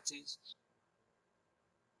want tattoos?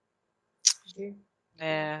 Okay.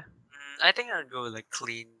 Yeah. I think I'd go like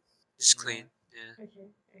clean. Just clean. Yeah. Okay.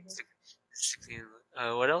 Just clean.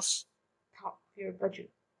 What else? Top your budget.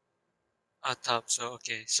 Top. So,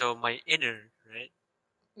 okay. So my inner, right?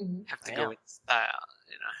 Have to go in style.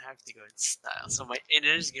 Have to go in style. So my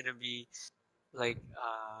inner is gonna be like,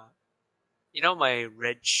 my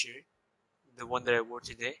red shirt, the one that I wore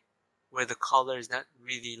today, where the collar is not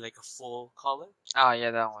really like a full collar. Oh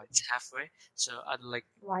yeah, that one. It's halfway. So I'd like.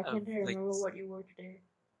 Why can't I remember what you wore today?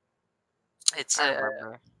 It's I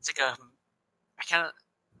remember. It's like I kind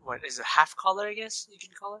what is a half collar, I guess you can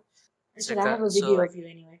call it. I have a video of you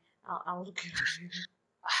anyway. I'll look at it.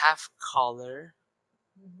 A half collar,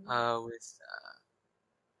 with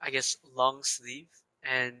I guess long sleeve,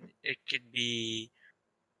 and it could be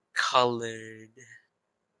colored.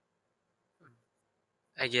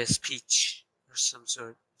 I guess peach or some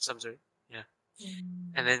sort. Yeah.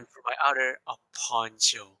 Mm. And then for my outer, a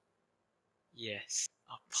poncho. Yes,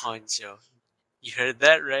 a poncho. You heard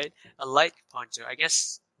that right? A light poncho. I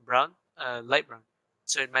guess brown, light brown.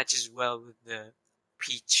 So it matches well with the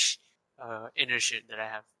peach inner shirt that I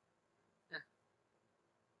have. Yeah.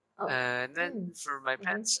 Oh. And then for my Mm-hmm.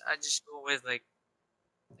 pants, I just go with like,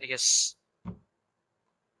 I guess,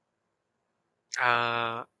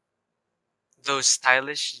 uh, those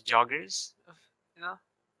stylish joggers, you know,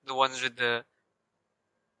 the ones with the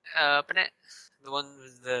the one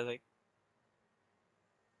with the like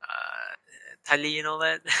tali and all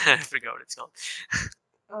that. I forgot what it's called.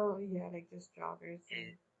 Oh yeah, like just joggers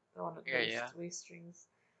and the one with Yeah. waist strings.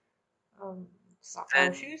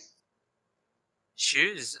 Then Shoes.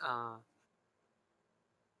 shoes. Are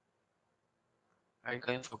you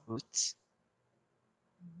going for boots?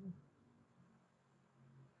 Mhm.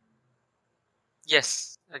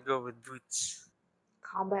 Yes, I'd go with boots.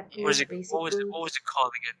 Combat Yeah. What was boots, it? basic What was boots. it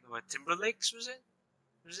called again? What, Timberlakes was it?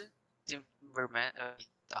 Was it? Timberman.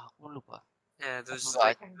 Ako lupa. Yeah, I those forgot.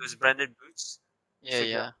 like those branded boots. Yeah.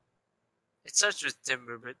 Forgot. It starts with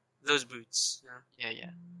timber, but those boots. Yeah.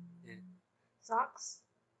 Yeah. Yeah. Socks.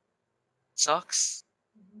 Socks.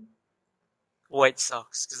 Mhm. White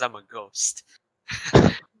socks, because I'm a ghost.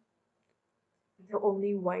 The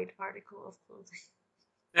only white article of clothing.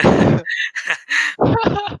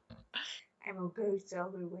 I'm a ghost. I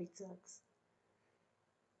wear white socks.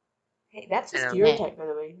 Hey, that's a And stereotype, by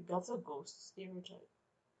the way. That's a ghost stereotype.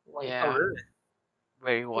 White. oh Yeah. really?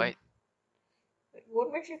 Very white. Like,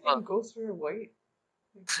 what makes you Well, think ghosts wear white?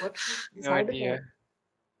 Like, what? Who No decided idea. that?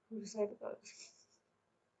 Who decided that?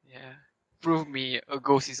 Yeah. Prove me a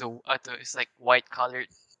ghost is it's like white colored.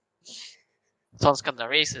 Sounds kinda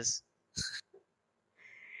racist.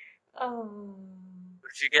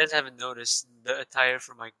 if you guys haven't noticed, the attire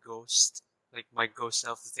for my ghost, like my ghost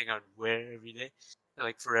self, the thing I would wear every day,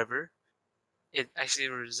 like forever, it actually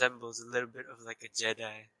resembles a little bit of like a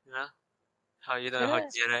Jedi. You know how how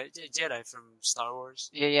Yeah. Jedi from Star Wars,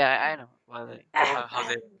 Yeah. I know. Well, like, how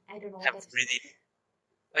they I don't know what have that is. really.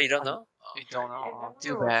 Oh, you don't know? you don't know. I've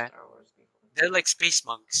Too never watched bad. Star Wars before. They're like space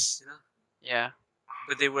monks, Yeah.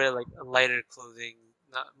 but they wear like a lighter clothing.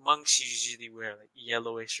 Not, monks usually wear like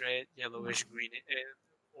yellowish, right? Yellowish, green,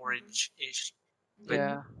 orange-ish. But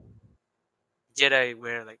Yeah. Jedi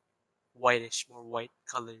wear like whitish, more white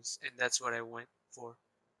colors, and that's what I went for.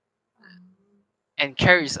 And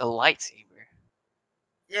carries a lightsaber.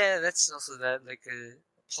 Yeah, that's also that like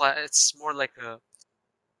it's more like a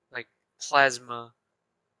like plasma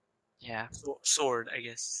Yeah. sword, I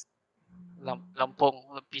guess.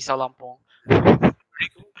 Lampong. Pisaw lampong. Pretty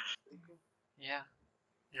cool. Pretty cool. Yeah.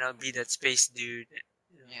 Be that space dude.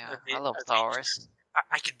 Yeah. I love Star Wars.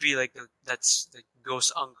 I could be like that's like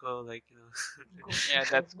ghost uncle, like Yeah,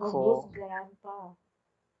 that's No, cool. ghost grandpa.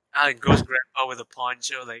 ghost grandpa with a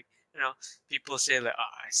poncho, like people say like,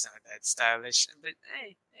 oh, it's not that stylish, but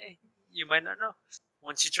hey, you might not know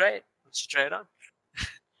once you try it on.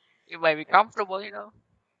 It might be comfortable, you know.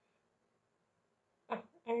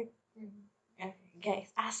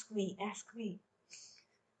 Guys, ask me.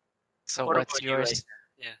 So What what's about you, yours? Aisha?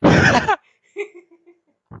 Yeah.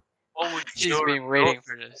 What would She's your been waiting ghost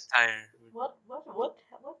for this. attire? What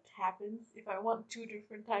happens if I want two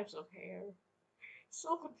different types of hair?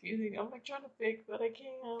 So confusing. I'm like trying to pick, but I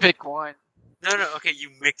can't. Pick one. No. Okay, you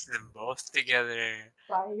mix them both together.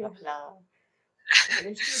 Viola. Okay,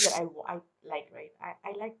 there's two that I like, right?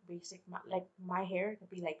 I like basic, like my hair to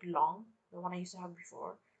be like long, the one I used to have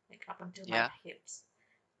before, like up until my Yeah. hips,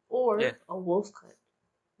 or Yeah. a wolf cut.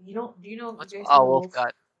 Do you know, What's you guys Oh, know wolf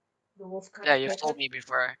cut. the wolf cut Yeah, you've haircut? told me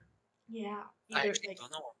before. Yeah, I either actually like,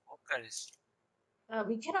 don't know what that is.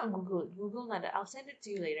 we cannot Google it. Google that. I'll send it to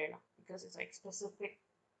you later because it's like specific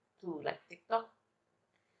to like TikTok.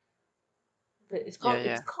 But Yeah. it's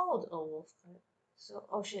called a wolf cut. So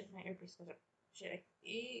oh shit, my earpiece got up. Shit,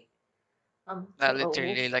 so Not a wolf.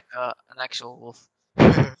 literally like an actual wolf.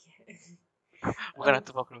 Yeah. We're gonna have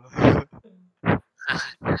to talk.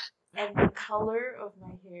 And the color of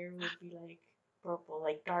my hair would be like purple,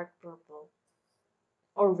 like dark purple.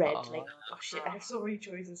 Or red, like oh shit, I have so many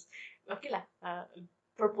choices. Okay lah,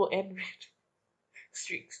 purple and red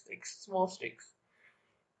streaks, like small streaks.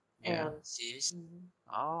 Yeah. And Serious?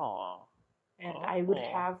 Oh. and Oh. I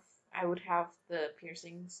would have the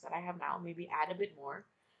piercings that I have now, maybe add a bit more.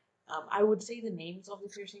 I would say the names of the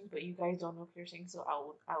piercings, but you guys don't know piercings, so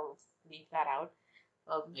I'll leave that out.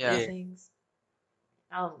 Yeah. Piercings.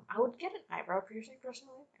 I would get an eyebrow piercing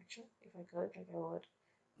personally, actually, if I could, like I would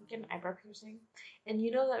get an eyebrow piercing. And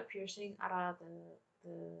you know that piercing at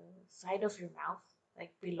the side of your mouth, like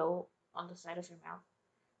below on the side of your mouth.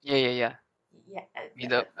 Yeah. Yeah,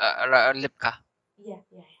 With a lip ka. yeah.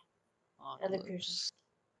 Oh, A lip piercing.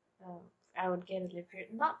 I would get a lip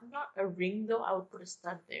piercing. Not a ring though. I would put a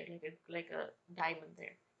stud there, like a diamond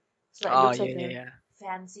there, so it Oh, looks like a yeah.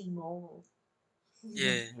 fancy mole.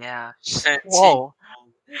 Yeah. Yeah. Fancy. Whoa,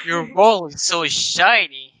 your bowl is so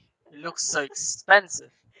shiny. It looks so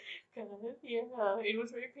expensive. Kind of, yeah. It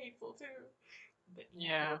was very painful too. But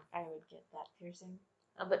Yeah. I would get that piercing.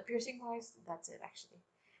 But piercing wise, that's it actually.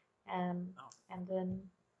 Oh. And then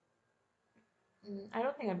I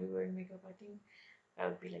don't think I'd be wearing makeup. I think I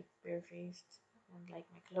would be like barefaced and like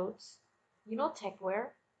my clothes. You know tech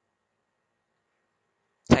wear?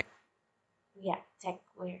 Tech. Yeah, tech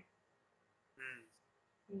wear. Mm.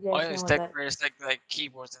 You Oh, guys yeah, know it's what tech that? where it's like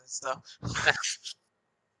keyboards and stuff.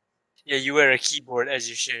 Yeah, you wear a keyboard as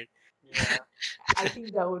your shirt. Yeah. I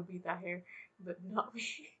think that would be the hair, but not me.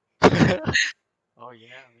 Oh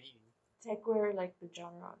yeah, maybe. Tech wear, like the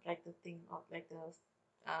genre, like the thing of like the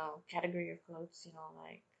category of clothes.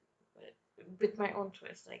 Like but with my own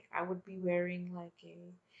twist. Like I would be wearing like a.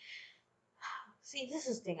 See, this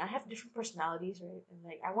is the thing. I have different personalities, right? And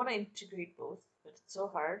like I want to integrate both, but it's so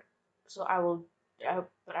hard. So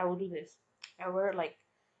but I will do this. I wear like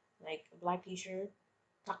a black t-shirt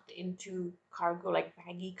tucked into cargo, like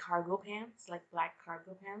baggy cargo pants, like black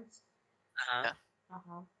cargo pants. Uh-huh.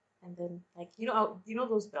 Yeah. And then like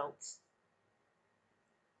those belts.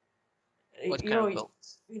 What You kind know of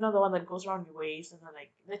belts? you know the one that goes around your waist and then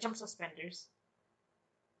like the jump suspenders.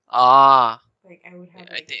 Ah, Like I would have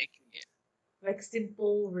I think. Yeah. like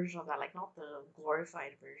simple version of that, like not the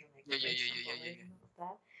glorified version, like Yeah. the very simple version of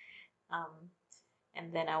that.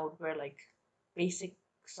 And then I would wear like basic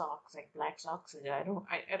socks, like black socks. And I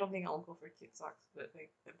don't think I'll go for thick socks, but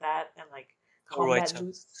like that and like Or white combat socks.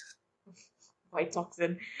 boots, white socks,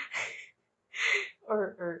 and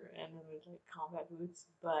and then with like combat boots.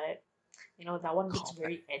 But that one looks Combat.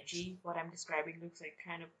 very edgy. What I'm describing looks like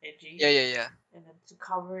kind of edgy. Yeah. And then to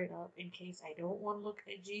cover it up, in case I don't want to look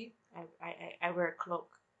edgy, I wear a cloak.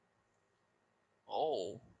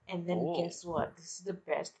 Oh. And then Oh. guess what? This is the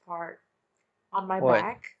best part. On my What?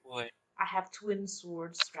 back, What? I have twin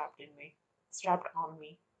swords strapped on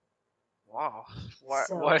me. Wow. What?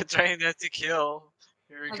 So- What? Trying not to kill.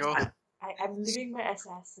 Here we go. I'm living my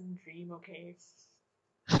assassin dream, okay?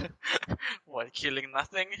 What? Killing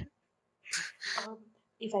nothing?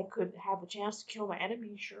 If I could have a chance to kill my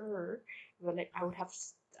enemy, sure. But like I would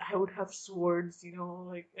have swords,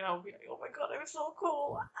 like and I'll be like, oh my god, I'm so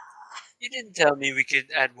cool. You didn't tell me we could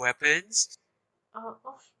add weapons.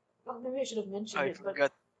 Well, maybe I should have mentioned I it. But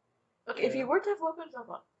forgot. okay, if Yeah. you were to have weapons, how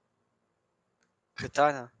about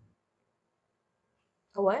Katana.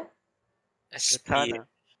 a what? A spear. Katana.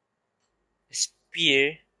 A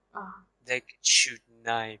spear Uh, that could shoot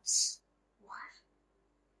knives. what?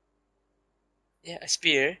 Yeah, a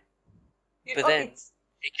spear. You- But oh, then it's-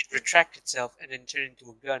 it could retract itself and then turn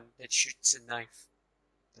into a gun that shoots a knife.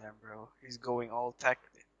 Damn, bro. He's going all tech.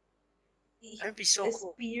 That'd be so a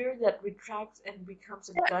cool. spear that retracts and becomes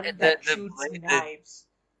a Yeah, gun and that the shoots blade- the- knives.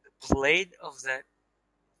 The blade of that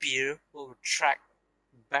spear will retract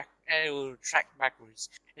back, and it will retract backwards,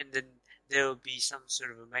 and then there will be some sort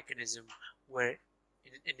of a mechanism where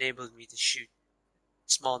it enables me to shoot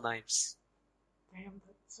small knives. Damn,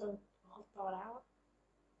 that's so well thought out.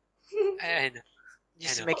 I know.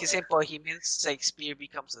 Just I to know. make it simple, he means like spear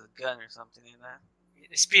becomes a gun or something like that.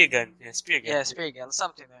 A spear gun. Yeah, spear gun. Yeah, spear gun,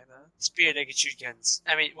 something like that. Spear that can shoot guns.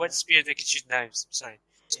 I mean, what spear that can shoot knives? Sorry.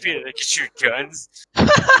 Spear that can shoot guns.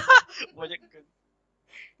 What a good.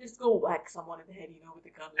 Just go whack someone in the head, with a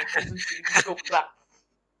gun. Like, doesn't shoot, just go whack.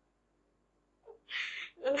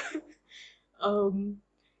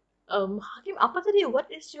 Hakim, apa tadi? What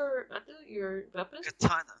is your weapon?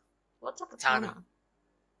 Katana. What's a katana? Katana.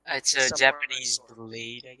 It's a Samurai Japanese sword.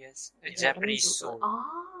 blade, I guess. A Yeah, Japanese sword.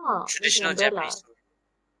 Ah, Traditional like an umbrella. Japanese sword.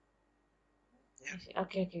 Yeah.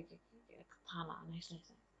 Okay. Katana, nice.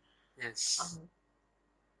 Yes.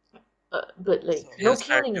 But like So no he'll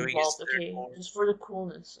start killing doing his involved, third okay? one. Just for the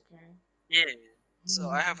coolness, okay? Yeah. So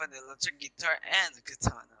I have an electric guitar and a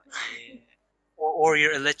katana. Yeah. Or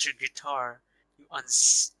your electric guitar. What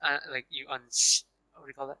do you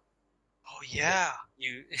call that? Oh yeah.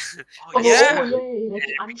 You Oh Oh yeah. yeah, like and you it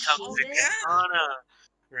becomes unsheathe a it. katana.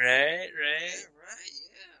 Right? Yeah, right.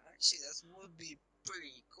 Yeah. Actually, that would be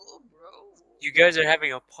pretty cool, bro. You guys are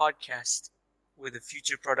having a podcast with a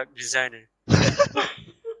future product designer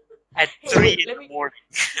at Hey, 3 wait, in let the me- morning.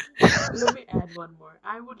 Let me add one more.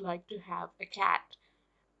 I would like to have a cat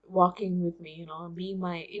walking with me, being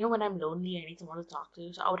my, when I'm lonely, I need someone to talk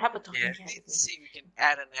to. So I would have a talking Yeah. cat with me. Let's see, we can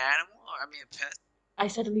add an animal, or I mean a pet. I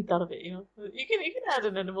suddenly thought of it. You know, you can add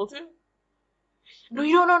an animal too. No,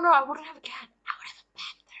 you don't. No, no. I wouldn't have a cat. I would have a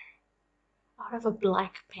panther. I would have a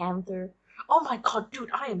black panther. Oh my god, dude!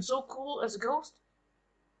 I am so cool as a ghost.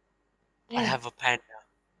 I Damn. have a panda.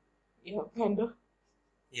 Yeah, panda.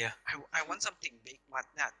 Yeah. I want something big, but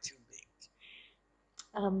not too big.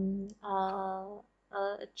 Um.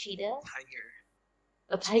 A cheetah. Tiger.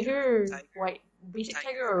 A Cheetah. tiger. Tiger. White. Basic Tiger.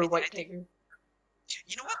 tiger or I white think. tiger?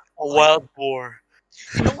 You know what? A wild boar.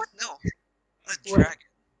 You know what? No. A What? dragon.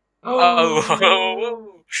 Oh,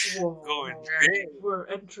 Oh. whoa. Going Whoa. big. We're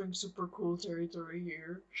entering super cool territory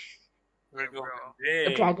here. We're Yeah, going bro. A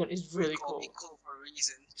big. dragon is You really call me cool. cool for a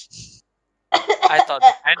reason. I thought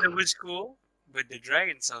the panda was cool, but the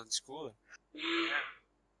dragon sounds cooler. Yeah.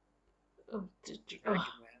 Oh, Dragon,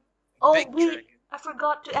 man. oh Big wait, dragon. I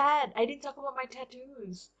forgot to add. I didn't talk about my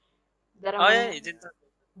tattoos that I'm Oh gonna yeah, you didn't.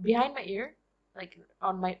 behind my ear, like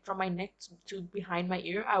on my from my neck to behind my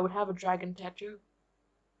ear. I would have a dragon tattoo,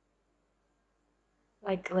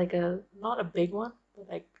 like a not a big one, but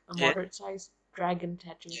like a Yeah. moderate sized dragon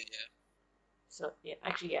tattoo. Yeah, yeah. So yeah,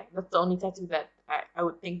 actually yeah, that's the only tattoo that I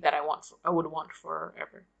would think that I would want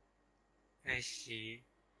forever. I see.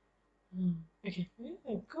 Okay.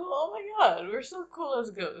 Yeah, cool. Oh my god, we're so cool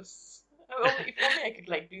as ghosts. If only I could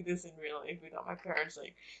like do this in real life without my parents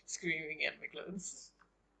like screaming at my clothes.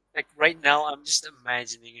 Like right now, I'm just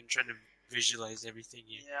imagining and trying to visualize everything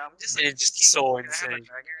here. Yeah, I'm just And like it's just thinking, so can I have a insane.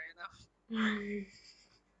 dragon right now?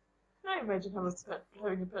 I imagine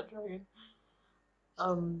having a pet dragon.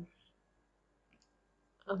 Um.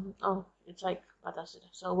 Oh, it's like Watashi.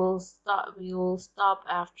 So we'll stop. We will stop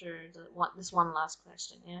after this one last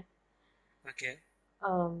question. Yeah. Okay.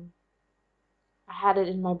 Um. I had it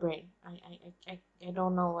in my brain. I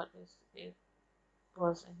don't know what it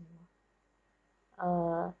was anymore.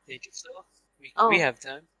 Take it slow. We Oh. have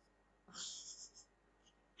time.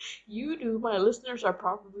 You do. My listeners are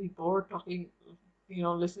probably bored talking,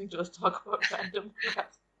 listening to us talk about random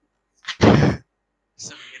crap.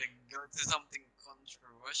 So we're gonna go to something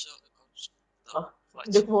controversial. Oh, Fudge.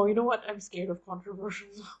 Dipmo, you know what? I'm scared of controversial.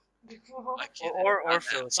 Dipmo. Or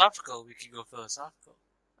philosophical. We could go philosophical.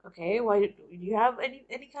 Okay, why do you have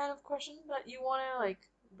any kind of question that you wanna like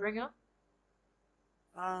bring up?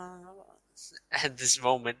 At this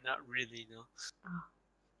moment, not really. No. Oh,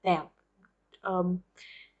 damn.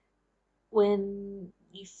 When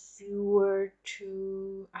if you were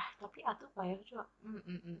to tapi atu payah juga.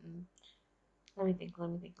 Let me think.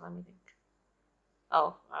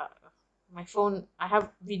 Oh, my phone. I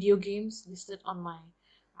have video games listed on my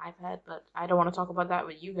iPad, but I don't want to talk about that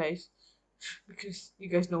with you guys because you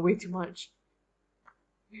guys know way too much.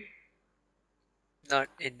 Not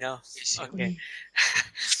enough. Okay.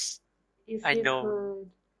 If I you know.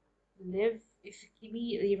 could live, if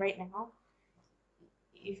immediately right now,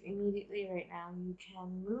 you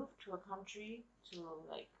can move to a country to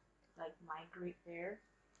like migrate there,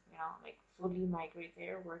 like fully migrate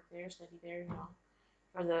there, work there, study there,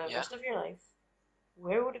 for the Yeah. rest of your life,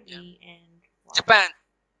 where would it be and why? Japan.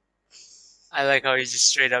 I like how you just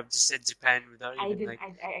straight up just said Japan without I even didn't.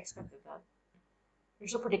 like. I expected that. You're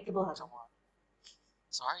so predictable, Hasan.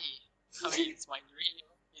 Sorry. I mean, it's my dream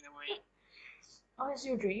in a way. Oh, it's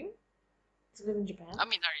your dream to live in Japan? I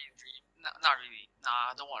mean, not really dream. Not really.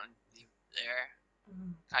 Nah, I don't want to live there.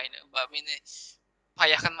 Kind of. But I mean,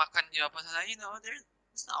 payakan makan di apa sana,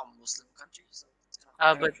 it's not a Muslim country, so it's kind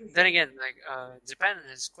of But then again, like Japan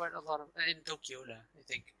has quite a lot of in Tokyo, I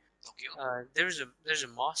think. Tokyo. There's a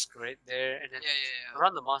mosque right there, and then Yeah.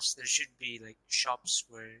 around the mosque there should be like shops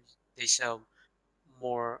where they sell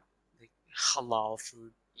more like halal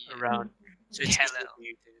food Yeah. around. So it's easy Halal. for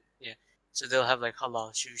you to, yeah. So they'll have like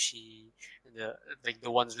halal sushi, and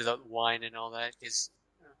the ones without wine and all that, because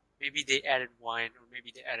maybe they added wine or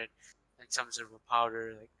maybe they added like some sort of a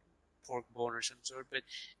powder like pork bone or some sort. But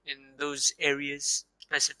in those areas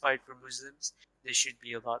specified for Muslims, there should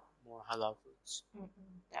be a lot more halal foods.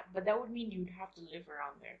 But that would mean you'd have to live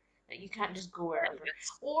around there. Like you can't just go wherever.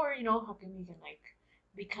 Or how come you can like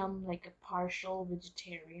become like a partial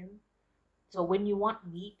vegetarian? So when you want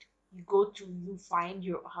meat, you find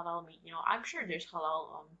your halal meat. I'm sure there's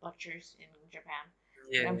halal butchers in Japan.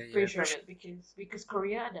 Yeah, I'm pretty sure of it because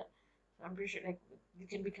Korea. I'm pretty sure like you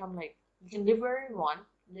can become like you can live where you want,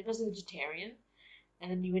 live as a vegetarian,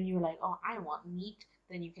 and then when you're like, oh, I want meat,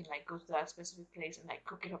 then you can like go to that specific place and like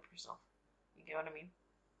cook it up yourself. You get what I mean?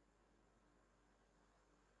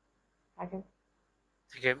 I can.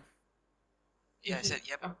 Okay. Yeah, I said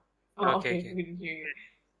yep. Oh, Okay. okay. We didn't hear you.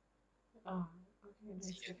 Oh, okay.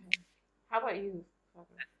 Nice to know. How about you?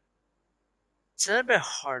 It's a little bit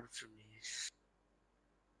hard for me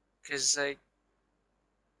because like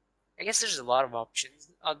I guess there's a lot of options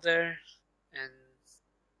out there, and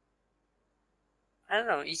I don't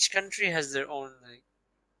know. Each country has their own like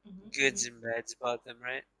goods and bads about them,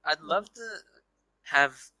 right? I'd love to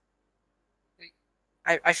have.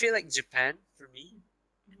 Like, I feel like Japan for me.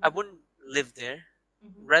 I wouldn't live there.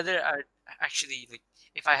 Rather, I'd actually like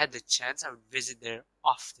if I had the chance, I would visit there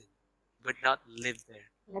often, but not live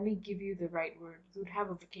there. Let me give you the right word. You would have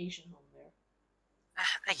a vacation home there.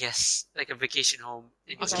 I guess like a vacation home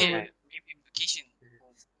in Because I Okay, Japan. would. maybe vacation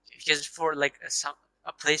home. Okay. Because for like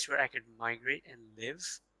a place where I could migrate and live,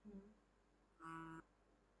 mm,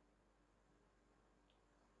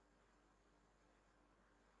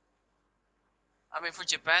 I mean, for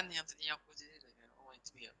Japan, yung tiniyak ko din, like, I want it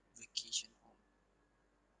to be a vacation home.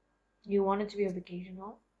 You want it to be a vacation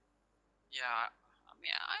home? Yeah, I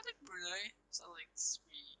mean, I like Brunei. So like it's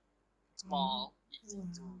really small, easy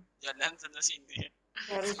to jalan to the scene there.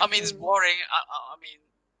 That is I mean, it's true. boring. I mean,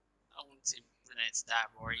 I wouldn't say Brunei it's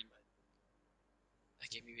that boring, but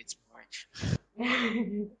okay, maybe it's boring.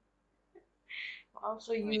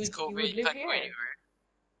 Also, I mean, it's you COVID. would You live can't go here. anywhere.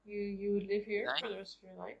 You would live here Brunei? for the rest of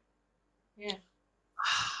your life. Yeah.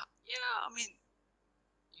 Yeah, I mean,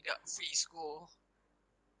 you got free school.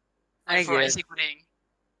 I For guess. IC Kuning,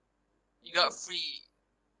 you got free.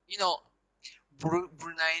 You know,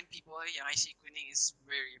 Bruneian people, yung IC Kuning is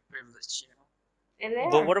very privileged. You know. And they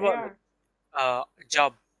But are. what They about are.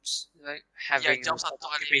 jobs, like Yeah, having jobs an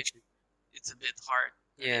actually occupation? it's a bit hard.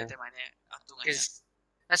 Yeah, Ate man atungan niya. because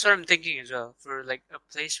that's what I'm thinking as well. For like a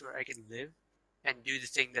place where I can live and do the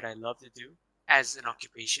thing that I love to do as an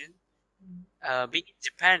occupation. Being in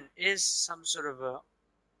Japan is some sort of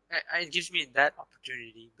it gives me that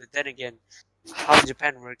opportunity. But then again, how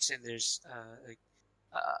Japan works and there's like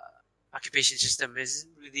occupation system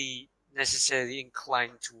isn't really necessarily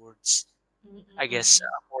inclined towards, I guess,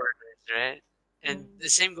 foreigners, right? And the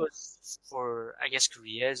same goes for, I guess,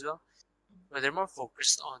 Korea as well, where they're more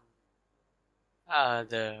focused on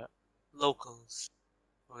the locals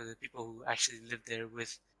or the people who actually live there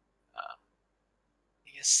with,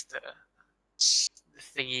 I guess, the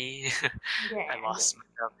thingy. Yeah, I lost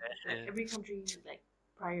myself there. like Yeah. every country like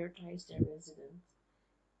prioritize their residents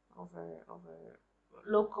over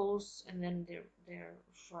locals and then their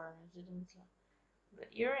foreign residents. But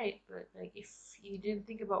you're right. But like if you didn't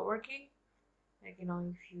think about working, like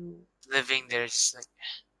if you Living there is just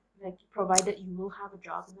like provided you will have a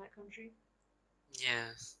job in that country,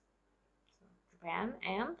 yeah. so Japan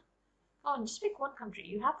and just pick one country.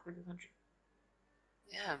 You have to pick a country,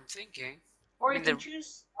 Yeah, I'm thinking. or I you mean, can the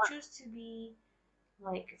choose to be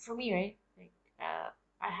like for me, right? Like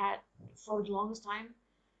I had for the longest time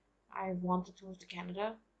I wanted to move to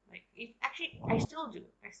Canada. Like actually, I still do.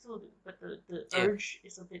 I still do. But the yeah, urge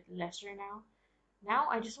is a bit lesser now. Now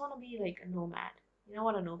I just want to be like a nomad. You know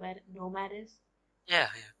what a nomad is? yeah.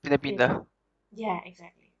 Pinapinda. Yeah,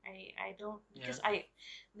 exactly. I don't Yeah.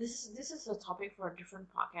 because this is a topic for a different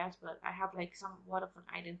podcast, but I have like somewhat of an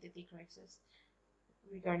identity crisis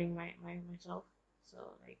regarding myself. So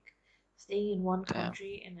like staying in one Damn.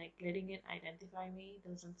 country and like letting it identify me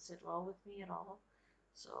doesn't sit well with me at all.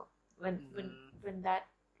 So when when Mm, when that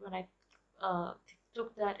when I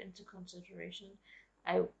took that into consideration,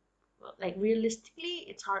 I like realistically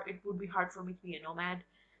it's hard. It would be hard for me to be a nomad,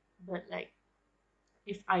 but like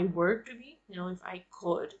if I were to be, if I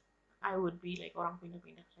could, I would be like orang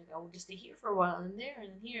Pindah-pindah. Like I would just stay here for a while and there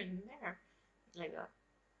and here and there, like that.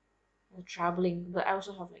 Traveling, but I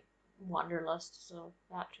also have like wanderlust, so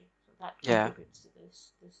that yeah. contributes to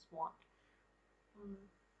this want. Mm.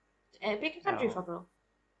 And pick a country, No. Fakro.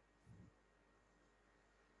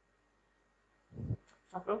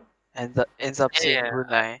 Fakro. Ends up Yeah, saying yeah.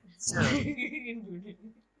 Brunei. So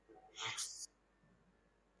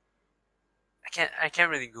I can't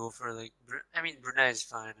really go for like. I mean, Brunei is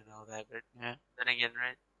fine and all that, but Yeah. then again,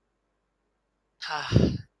 right?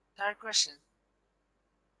 Hard question.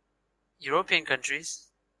 European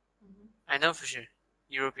countries. I know for sure.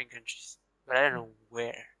 European countries, but I don't know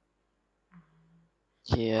where.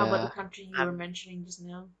 How about the Yeah. country you were mentioning just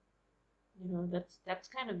now? That's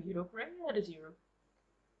kind of Europe, right? That is Europe.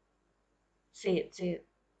 Say it, say it.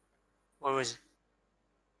 What was it?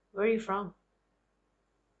 Where are you from?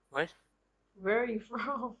 What? Where are you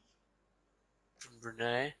from? From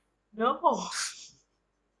Brunei? No,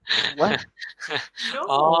 What? no.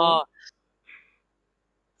 Oh,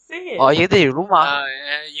 Say it. Oh, yun din, rumah.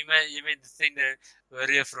 yeah, you meant the thing there. Where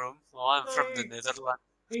are you from? Oh, I'm from the Like, Netherlands.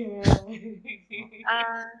 yeah.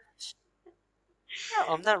 Uh,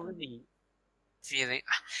 no, I'm not really feeling.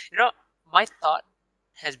 You know, my thought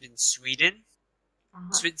has been Sweden,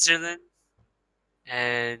 Uh-huh. Switzerland,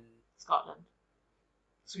 and Scotland.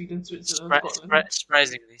 Sweden, Switzerland, Scotland.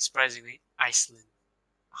 Surprisingly, Iceland.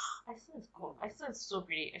 Iceland is cool. Iceland is so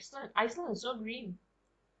pretty. Iceland is so green.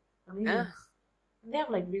 Yeah, Amazing. And they have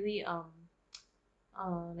like really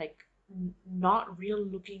like not real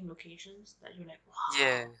looking locations that you're like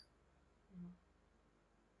yeah. wow.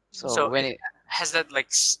 So So when it it has that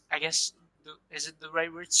like I guess is it the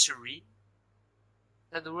right word? Serene?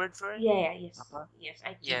 Is that the word for it? Yeah, yes, uh yes.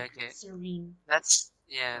 I Yeah. think Okay. serene.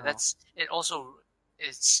 oh, That's it. Also,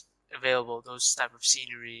 it's available those type of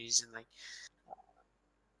sceneries and like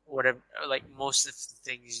whatever, like most of the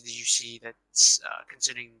things that you see that's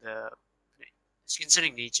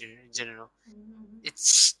considering nature in general. Mm-hmm.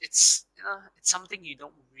 It's it's something you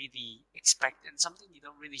don't really expect and something you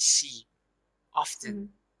don't really see often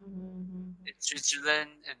Mm-hmm. Mm-hmm. in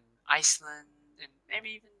Switzerland and Iceland and maybe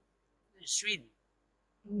even Sweden.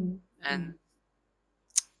 Mm-hmm. And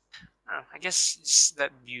I don't know, I guess just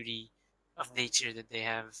that beauty of nature that they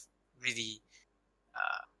have really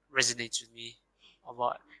resonates with me a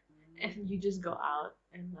lot. And you just go out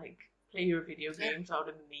and like play your video Yeah, games out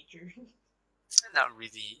in nature. not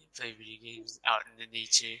really play video games out in the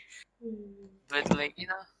nature, but like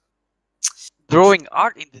throwing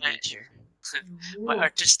art in the my, nature. my Ooh.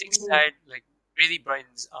 artistic Ooh. side like really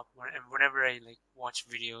brightens up whenever I like watch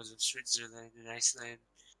videos of Switzerland and Iceland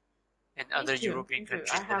and Me other too. European Me too.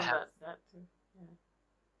 I countries that have have. that too. Yeah.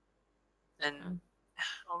 And Um,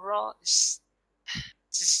 overall, just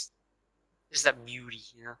there's that beauty,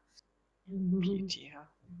 Beauty, huh?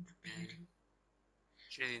 Yeah,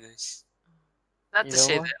 it's really nice. Not You to know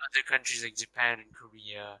say what? that other countries like Japan and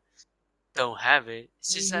Korea don't have it.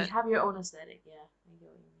 It's just You that have your own aesthetic, yeah. I get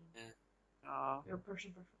what you mean. yeah, Your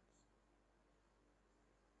personal preference.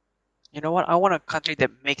 You know what? I want a country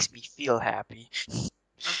that makes me feel happy.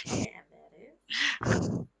 Okay, and that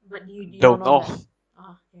is. But you don't Don't know know. that.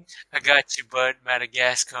 Oh, okay. I got you, bud.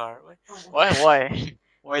 Madagascar. What? Oh, Why? Why?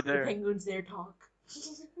 Why the there? penguins there talk.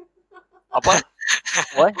 Apa?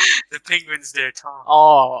 What? The penguins there talk.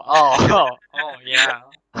 Oh, yeah.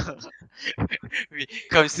 We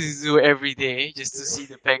come to the zoo every day just to see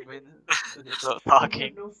the penguin When you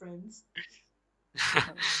have talking. no friends.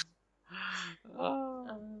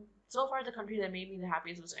 Oh, So far, the country that made me the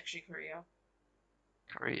happiest was actually Korea.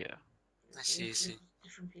 Korea. I see, I see.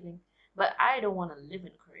 Different feeling. But I don't want to live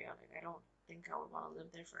in Korea. Like I don't think I would want to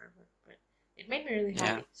live there forever. But it made me really Yeah.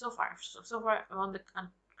 happy so far. So far, among the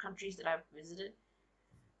countries that I've visited,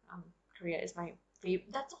 Korea is my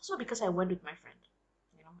favorite. That's also because I went with my friend.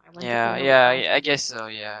 I went to Yeah, Korea with my I friend. guess so,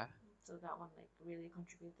 yeah. So that one like really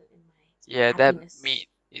contributed in my Yeah, that happiness. made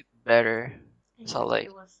it better. So, Yeah, like,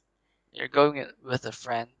 it was you're going with a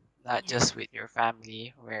friend, not Yeah. just with your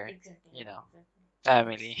family, where, exactly. Exactly. Exactly.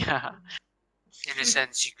 family. In a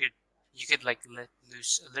sense, you could like let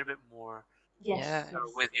loose a little bit more Yes, Yeah. yes,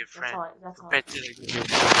 with your yes, friend that's how compared I to feel. like your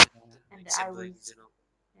family, And like siblings and all.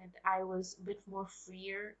 I was a bit more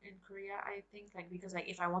freer in Korea, I think, like because like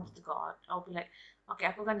if I wanted to go out, I'll be like, okay,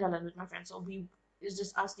 aku kan jalan with my friends, so it's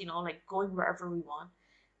just us, like going wherever we want.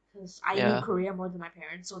 Because I knew Yeah. Korea more than my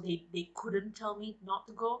parents, so they couldn't tell me not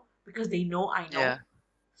to go because they know I know, Yeah.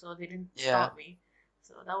 so they didn't Yeah. stop me.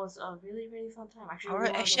 So that was a really really fun time. I actually All really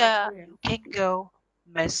right, want to go back to Aisha, Korea. you can go,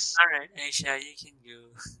 miss. All right, Aisha, you can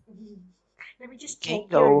go. Let me just You can check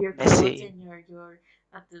go, your clothes Missy. and your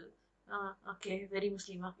at the okay, very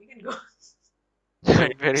Muslimah. You can go.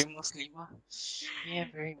 Very Muslima. Yeah,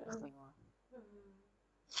 very Muslima.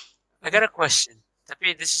 I got a question.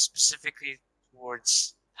 Tapi, this is specifically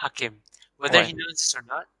towards Hakim. Whether What? he knows this or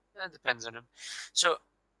not, that depends on him. So,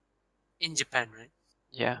 in Japan, right?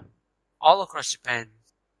 Yeah. All across Japan,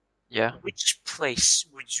 Yeah. which place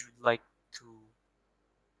would you like to,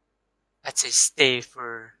 let's say, stay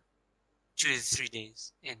for 2 to 3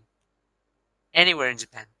 days in? Anywhere in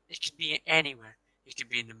Japan. It could be anywhere. It could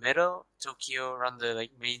be in the middle, Tokyo, around the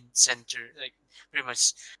like main center, like pretty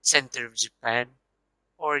much center of Japan,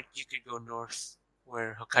 or you could go north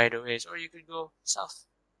where Hokkaido is, or you could go south.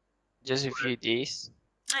 Just a few days.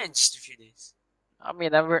 In just a few days. I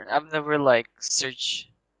mean, I've never like researched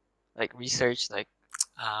like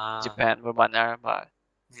Ah, Japan, but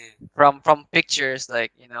yeah. from pictures,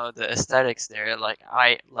 like the aesthetics there, like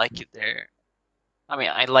I like it there. I mean,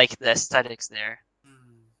 I like the aesthetics there.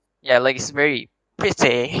 Hmm. Yeah, like it's very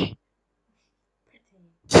pretty.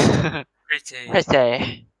 Pretty. Pretty.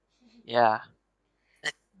 Pretty. Yeah.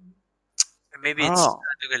 Maybe it's Oh.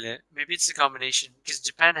 maybe it's a combination because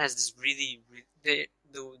Japan has this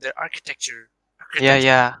their Yeah,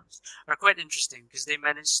 yeah. are quite interesting because they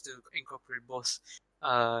managed to incorporate both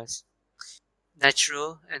uh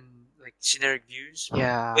natural and like scenic views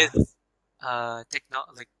Yeah. with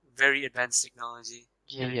like very advanced technology.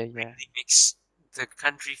 Yeah, and yeah, it yeah. really makes the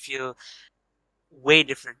country feel way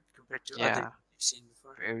different compared to other Yeah, you've seen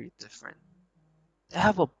before. very different. They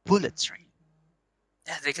have a bullet train.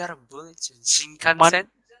 Yeah, they got a bullet train, Man, Shinkansen,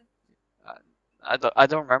 uh, I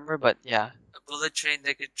don't remember, but yeah. a bullet train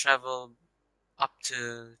that could travel up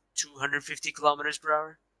to 250 kilometers per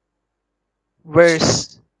hour.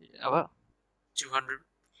 Where's well,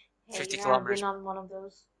 250 Hey, I've kilometers. been on one of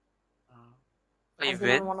those. Oh, I've you've been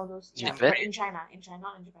on been? one of those. Yeah, you've In, been? but in China,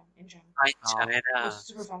 not in Japan, in China. Oh, It was China.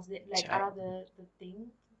 super fast. Like out China. of the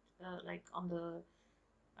thing, like on the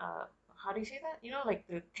uh, how do you say that? You know, like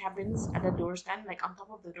the cabins at the door stand, like on top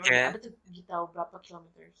of the door. Yeah. Ada tuh kita berapa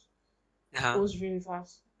kilometers. It Uh-huh. was really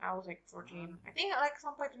fast. I was like 14. I think like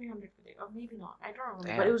something like 300 per day, or maybe not. I don't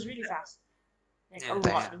remember, but it Damn. was really fast. Like Yeah. a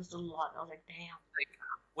lot. Damn. It was a lot. I was like, damn. Like,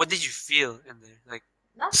 what did you feel in there? Like,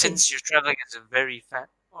 Nothing. since you're traveling as a very fat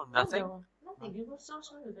or No, nothing? no, nothing. It was so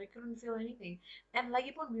smooth. I couldn't feel anything. And like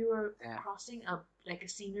when we were Damn. crossing a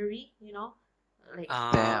scenery, you know, like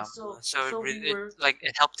Damn. so So it, we it were like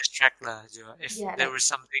it helped distract lah, if yeah, there like was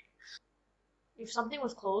something. if something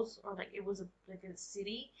was close or like it was like a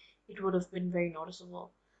city, it would have been very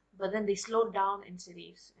noticeable. But then they slowed down in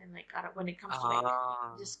cities, and like when it comes to like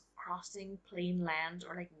just crossing plain land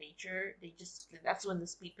or like nature, that's when the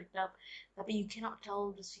speed picked up. But you cannot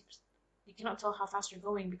tell you cannot tell how fast you're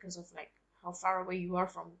going because of like how far away you are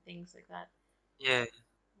from things like that. Yeah.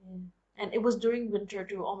 Yeah. And it was during winter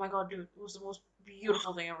too. Oh my god, dude, it was the most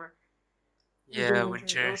beautiful thing ever. It was Yeah, during It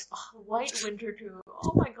winter. was white winter too.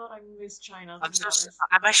 Oh my god, I miss China. To I'm be so honest.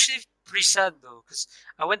 I'm actually pretty sad though, because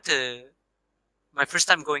I went to my first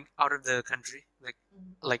time going out of the country,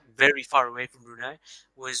 Mhm. like very far away from Brunei,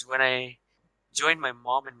 was when I joined my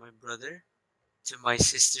mom and my brother to my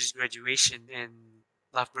sister's graduation in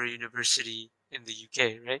Loughborough University in the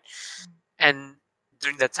UK, right? And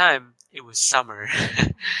during that time, it was summer,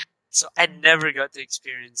 so I never got to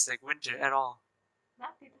experience like winter at all.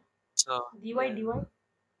 Not people. So DY, yeah. DY.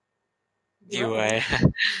 DY.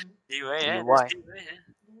 Hmm. DY, yeah, there's DY. DY, yeah.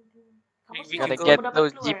 Kamu We sih can Gotta go. kamu get dapat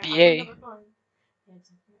those keluar, aku GPA. dapat keluar. Yeah,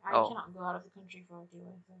 exactly. I Oh. cannot go out of the country for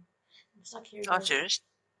DY. So I'm stuck here. Oh, guys. cheers.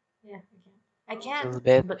 Yeah, I can. I can, Feels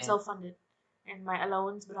bad, but man. self-funded, and my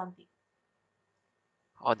allowance berhenti.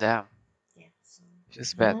 Oh damn. Yeah. So.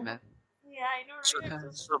 Feels bad, man. Yeah, I know, So, right?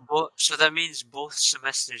 I'm so both, so that means both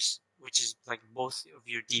semesters, which is like both of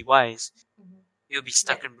your DYs, Mhm. you'll be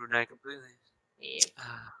stuck Yeah. in Brunei completely. Yeah.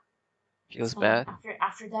 Ah, Feels And bad.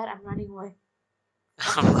 after that, I'm running away.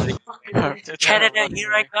 I'm running. Fuck it. To Canada,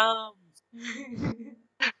 here I come.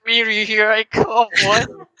 Miri, here I come. What?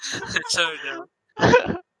 So no.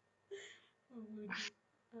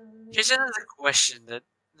 Here's another question that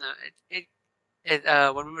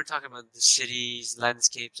when we were talking about the cities,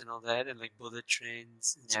 landscapes, and all that, and like bullet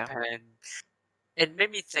trains in Yeah. Japan, it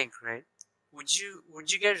made me think. Right? Would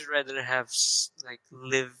you guys rather have like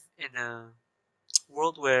live in a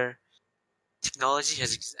world where technology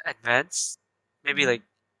has advanced, maybe Mhm.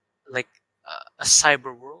 like a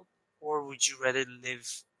cyber world, or would you rather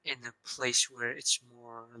live in a place where it's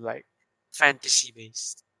more like fantasy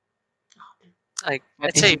based? Like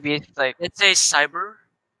Fantasy based, like let's say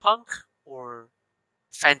cyberpunk or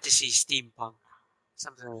fantasy steampunk,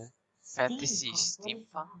 something like that. fantasy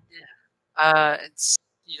Steampunk. steampunk. It's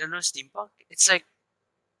you don't know steampunk? It's like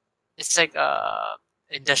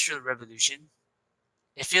industrial revolution.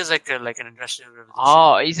 It feels like an industrial revolution.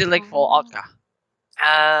 Oh, is it like Fallout ka?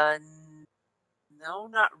 No,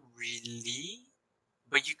 not really.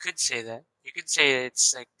 But you could say that. You could say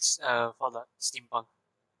it's like Fallout, steampunk.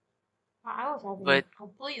 I was having But a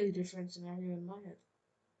completely different scenario in my head.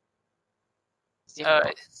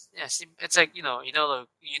 Steampunk. yeah, it's like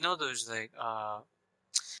those like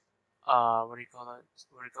what do you call it?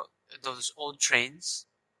 What do you call those old trains?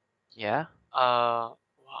 Yeah. What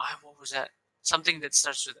was that? Something that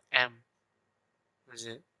starts with M. What is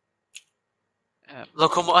it?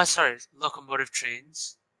 Locomotive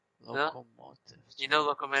trains. Locomotive. You know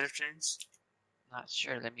locomotive trains? Not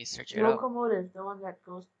sure. Let me search it up. Locomotive, the one that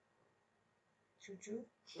goes choo choo.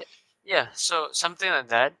 Yeah, so something like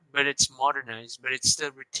that, but it's modernized, but it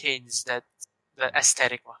still retains the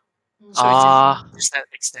aesthetic one. So it's just that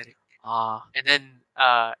aesthetic. And then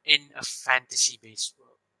in a fantasy based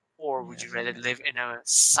world, or would you rather live in a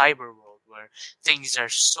cyber world where things are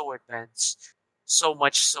so advanced, so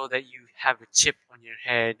much so that you have a chip on your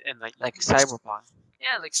head and like cyberpunk.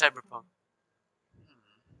 Yeah, like cyberpunk.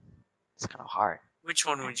 It's kind of hard. Which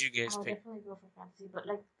one would you guys I'll pick? definitely go for fantasy, but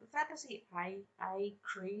like the fantasy I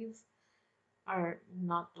crave are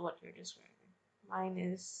not what you're describing. Mine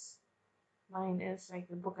is like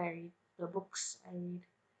the books I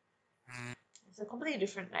read. It's a completely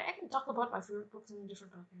different. I can talk about my favorite books in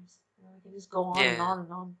different podcasts. I can just go on and Yeah. on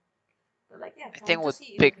and on. But like, yeah, I think I would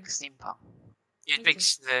fantasy. pick And, steampunk. It Me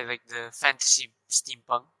makes the fantasy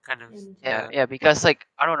steampunk kind of. and Yeah, because like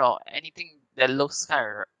I don't know anything that looks kind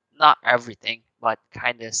of not everything, but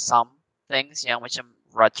kind of some things, macam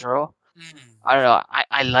retro. I don't know.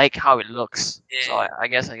 I like how it looks, so Yeah. I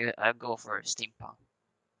guess I go for steampunk.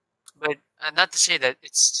 But not to say that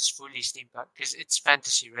it's just fully steampunk because it's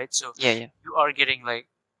fantasy, right? So Yeah. you are getting like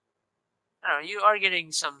I don't know, you are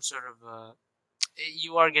getting some sort of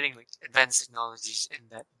you are getting like advanced technologies in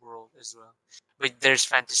that world as well. But there's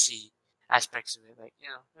fantasy aspects of it, like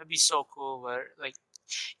it'd be so cool where like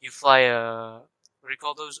you fly what do you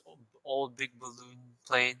call those old big balloon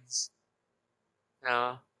planes,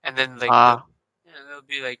 and then like Ah, there'll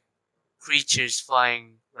be like creatures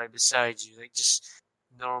flying right beside you, like just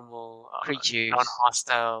normal, creatures.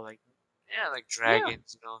 non-hostile, like like Yeah,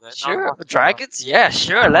 dragons and all that. sure. Non-hostile. Dragons? Yeah,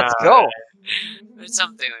 sure. Let's go. It's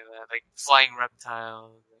something like that, like flying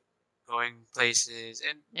reptiles, like going places,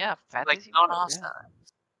 and Yeah, like fantasy world. Yeah, non-hostile.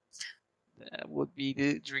 that would be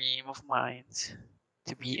the dream of mine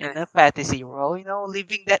to be in Yeah, a fantasy world.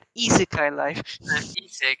 Living that isekai life.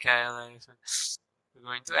 isekai life. We're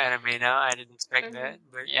going to anime now. I didn't expect that,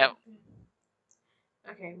 but Yeah,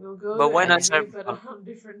 Okay, we'll go but to why not anime, but cyberpunk? on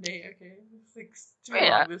different day. Okay, it's like too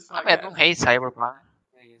yeah. long this I mean, I don't podcast. hate cyberpunk,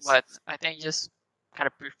 I guess. but I think just kind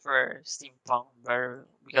of prefer steampunk better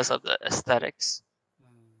because of the aesthetics.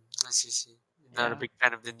 I see. Not a Yeah. big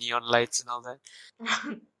fan of the neon lights and all that.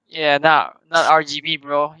 Yeah, not RGB,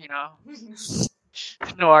 bro.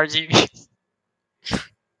 No RGB.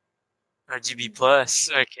 RGB plus.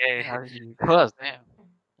 Okay. RGB plus, damn.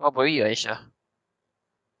 What about you, Aisha?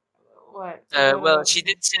 What? Well, she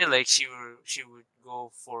did say like she would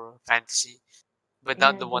go for fantasy, but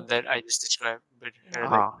not Yeah, the one but that I just described, but her yeah,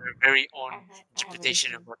 like Ah, her very own I have a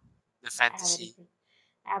interpretation of different. what the I have a fantasy. different.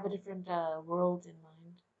 I have a different world in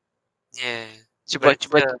mind. Yeah, but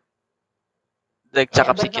coba like Yeah,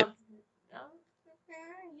 cakap but sikit. not.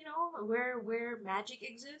 Where magic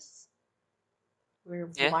exists, where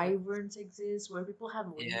yeah, wyverns exist, where people have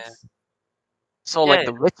yeah, wings. So yeah. like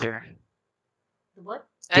The Witcher, The what?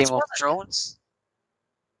 That's Game more of Thrones.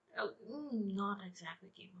 Oh, not exactly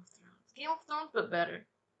Game of Thrones. Game of Thrones, but better.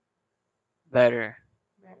 Better.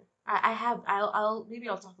 Better. I have. Maybe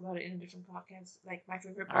I'll talk about it in a different podcast. Like my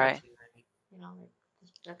favorite All books. right. Like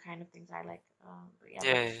just the kind of things I like. But yeah,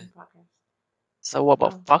 yeah. that's different podcast. So what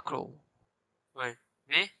about Um, Fakro? Wait,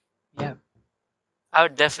 me? Yeah. I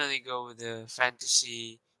would definitely go with the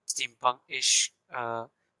fantasy steampunk-ish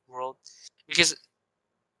world because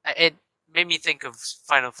it made me think of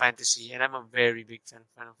Final Fantasy, and I'm a very big fan of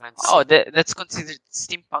Final Fantasy. Oh, that's considered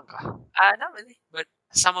steampunk. Not really, but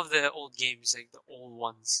some of the old games, like the old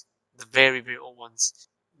ones, the very very old ones,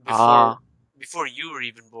 before Ah. before you were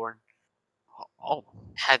even born, Oh,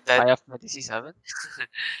 had that. Final Fantasy 7.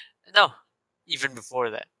 No, even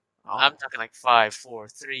before that. Oh. I'm talking like 5, 4,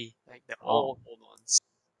 3, like the Oh. old ones.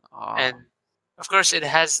 Oh. And of course, it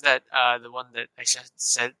has that the one that I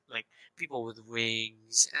said, like people with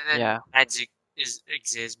wings, and then Yeah. magic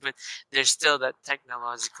exists, but there's still that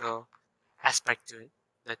technological aspect to it,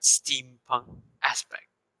 that steampunk aspect,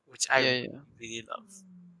 which I Yeah. really love.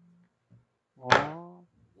 Oh.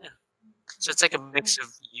 So it's like a mix of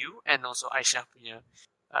you and also Aisha,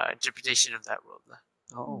 interpretation of that world.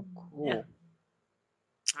 Oh, cool. Yeah.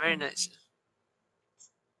 Very nice.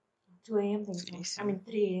 2 a.m. things now. I mean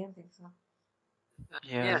 3 a.m. things now.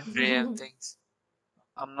 Yeah. 3 a.m. things.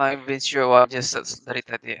 I'm not even sure what I just said it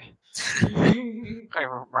at the you I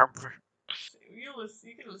remember.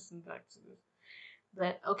 can listen back to this.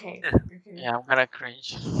 But okay. Yeah, I'm gonna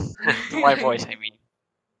cringe. To my voice, I mean.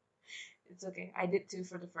 It's okay. I did too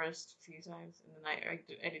for the first few times, and then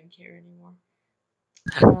I didn't care anymore.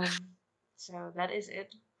 So that is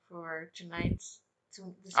it for tonight's. This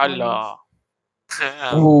morning's. Allah.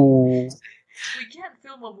 Ooh. We can't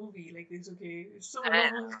film a movie like this, okay? It's so I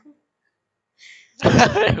long.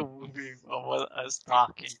 Movie of us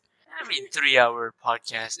talking. I mean, 3-hour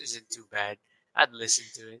podcast isn't too bad. I'd listen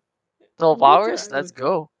to it. 12 hours? Let's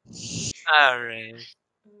go. Alright.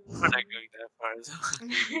 We're not going that far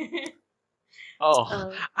though.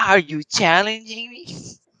 Oh, are you challenging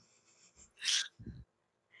me?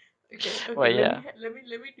 Okay. Well, yeah. Let me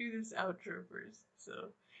do this outro first.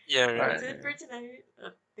 So Yeah, that's right. it for tonight.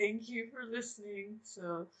 Thank you for listening.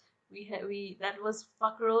 So that was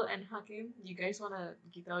Fakro and Hakim. You guys wanna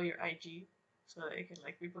get out your IG so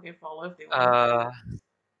that people can follow if they want.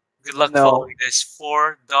 Good luck No. following this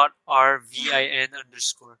 4.rvin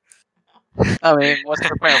 _. I mean, what's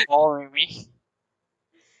the point of following me?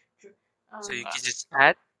 So you Um, can just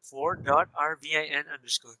add 4.rvin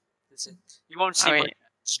underscore. That's it. You won't see I mean, much.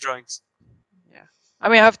 Just drawings. yeah. I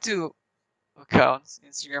mean, I have two accounts,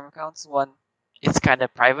 Instagram accounts. One, it's kind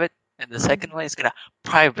of private, and the second one is kind of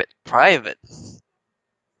private.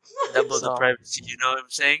 Double the So privacy. You know what I'm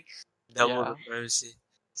saying? Double yeah. the privacy.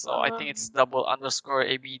 So I think it's um, double underscore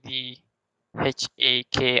ABDHAKIM.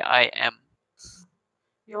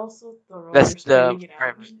 you're so thorough. That's You're the spelling it out.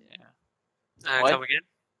 private. Yeah. What? Come again?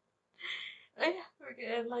 Yeah,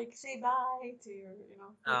 okay, and like say bye to your,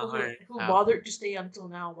 Oh, people alright. who Oh. bothered to stay until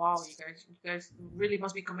now. Wow, you guys really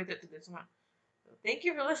must be committed to this one. So thank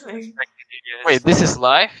you for listening. Respected you guys. Wait, this is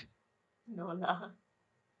live? No, nah.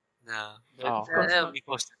 No, but Oh. Of course that'll not. be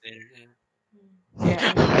posted later. Yeah. Yeah,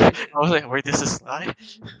 I'm gonna edit it. I was like, wait, this is live?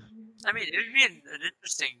 I mean, it would be an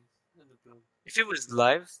interesting. If it was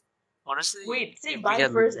live, honestly. Wait, say if we bye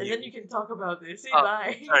had, first, like, and then you can talk about this. Say Oh,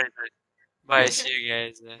 bye. sorry. Bye. See you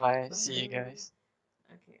guys. Bye. See you guys.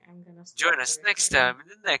 Okay, I'm gonna stop Join the us next recording. time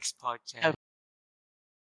in the next podcast.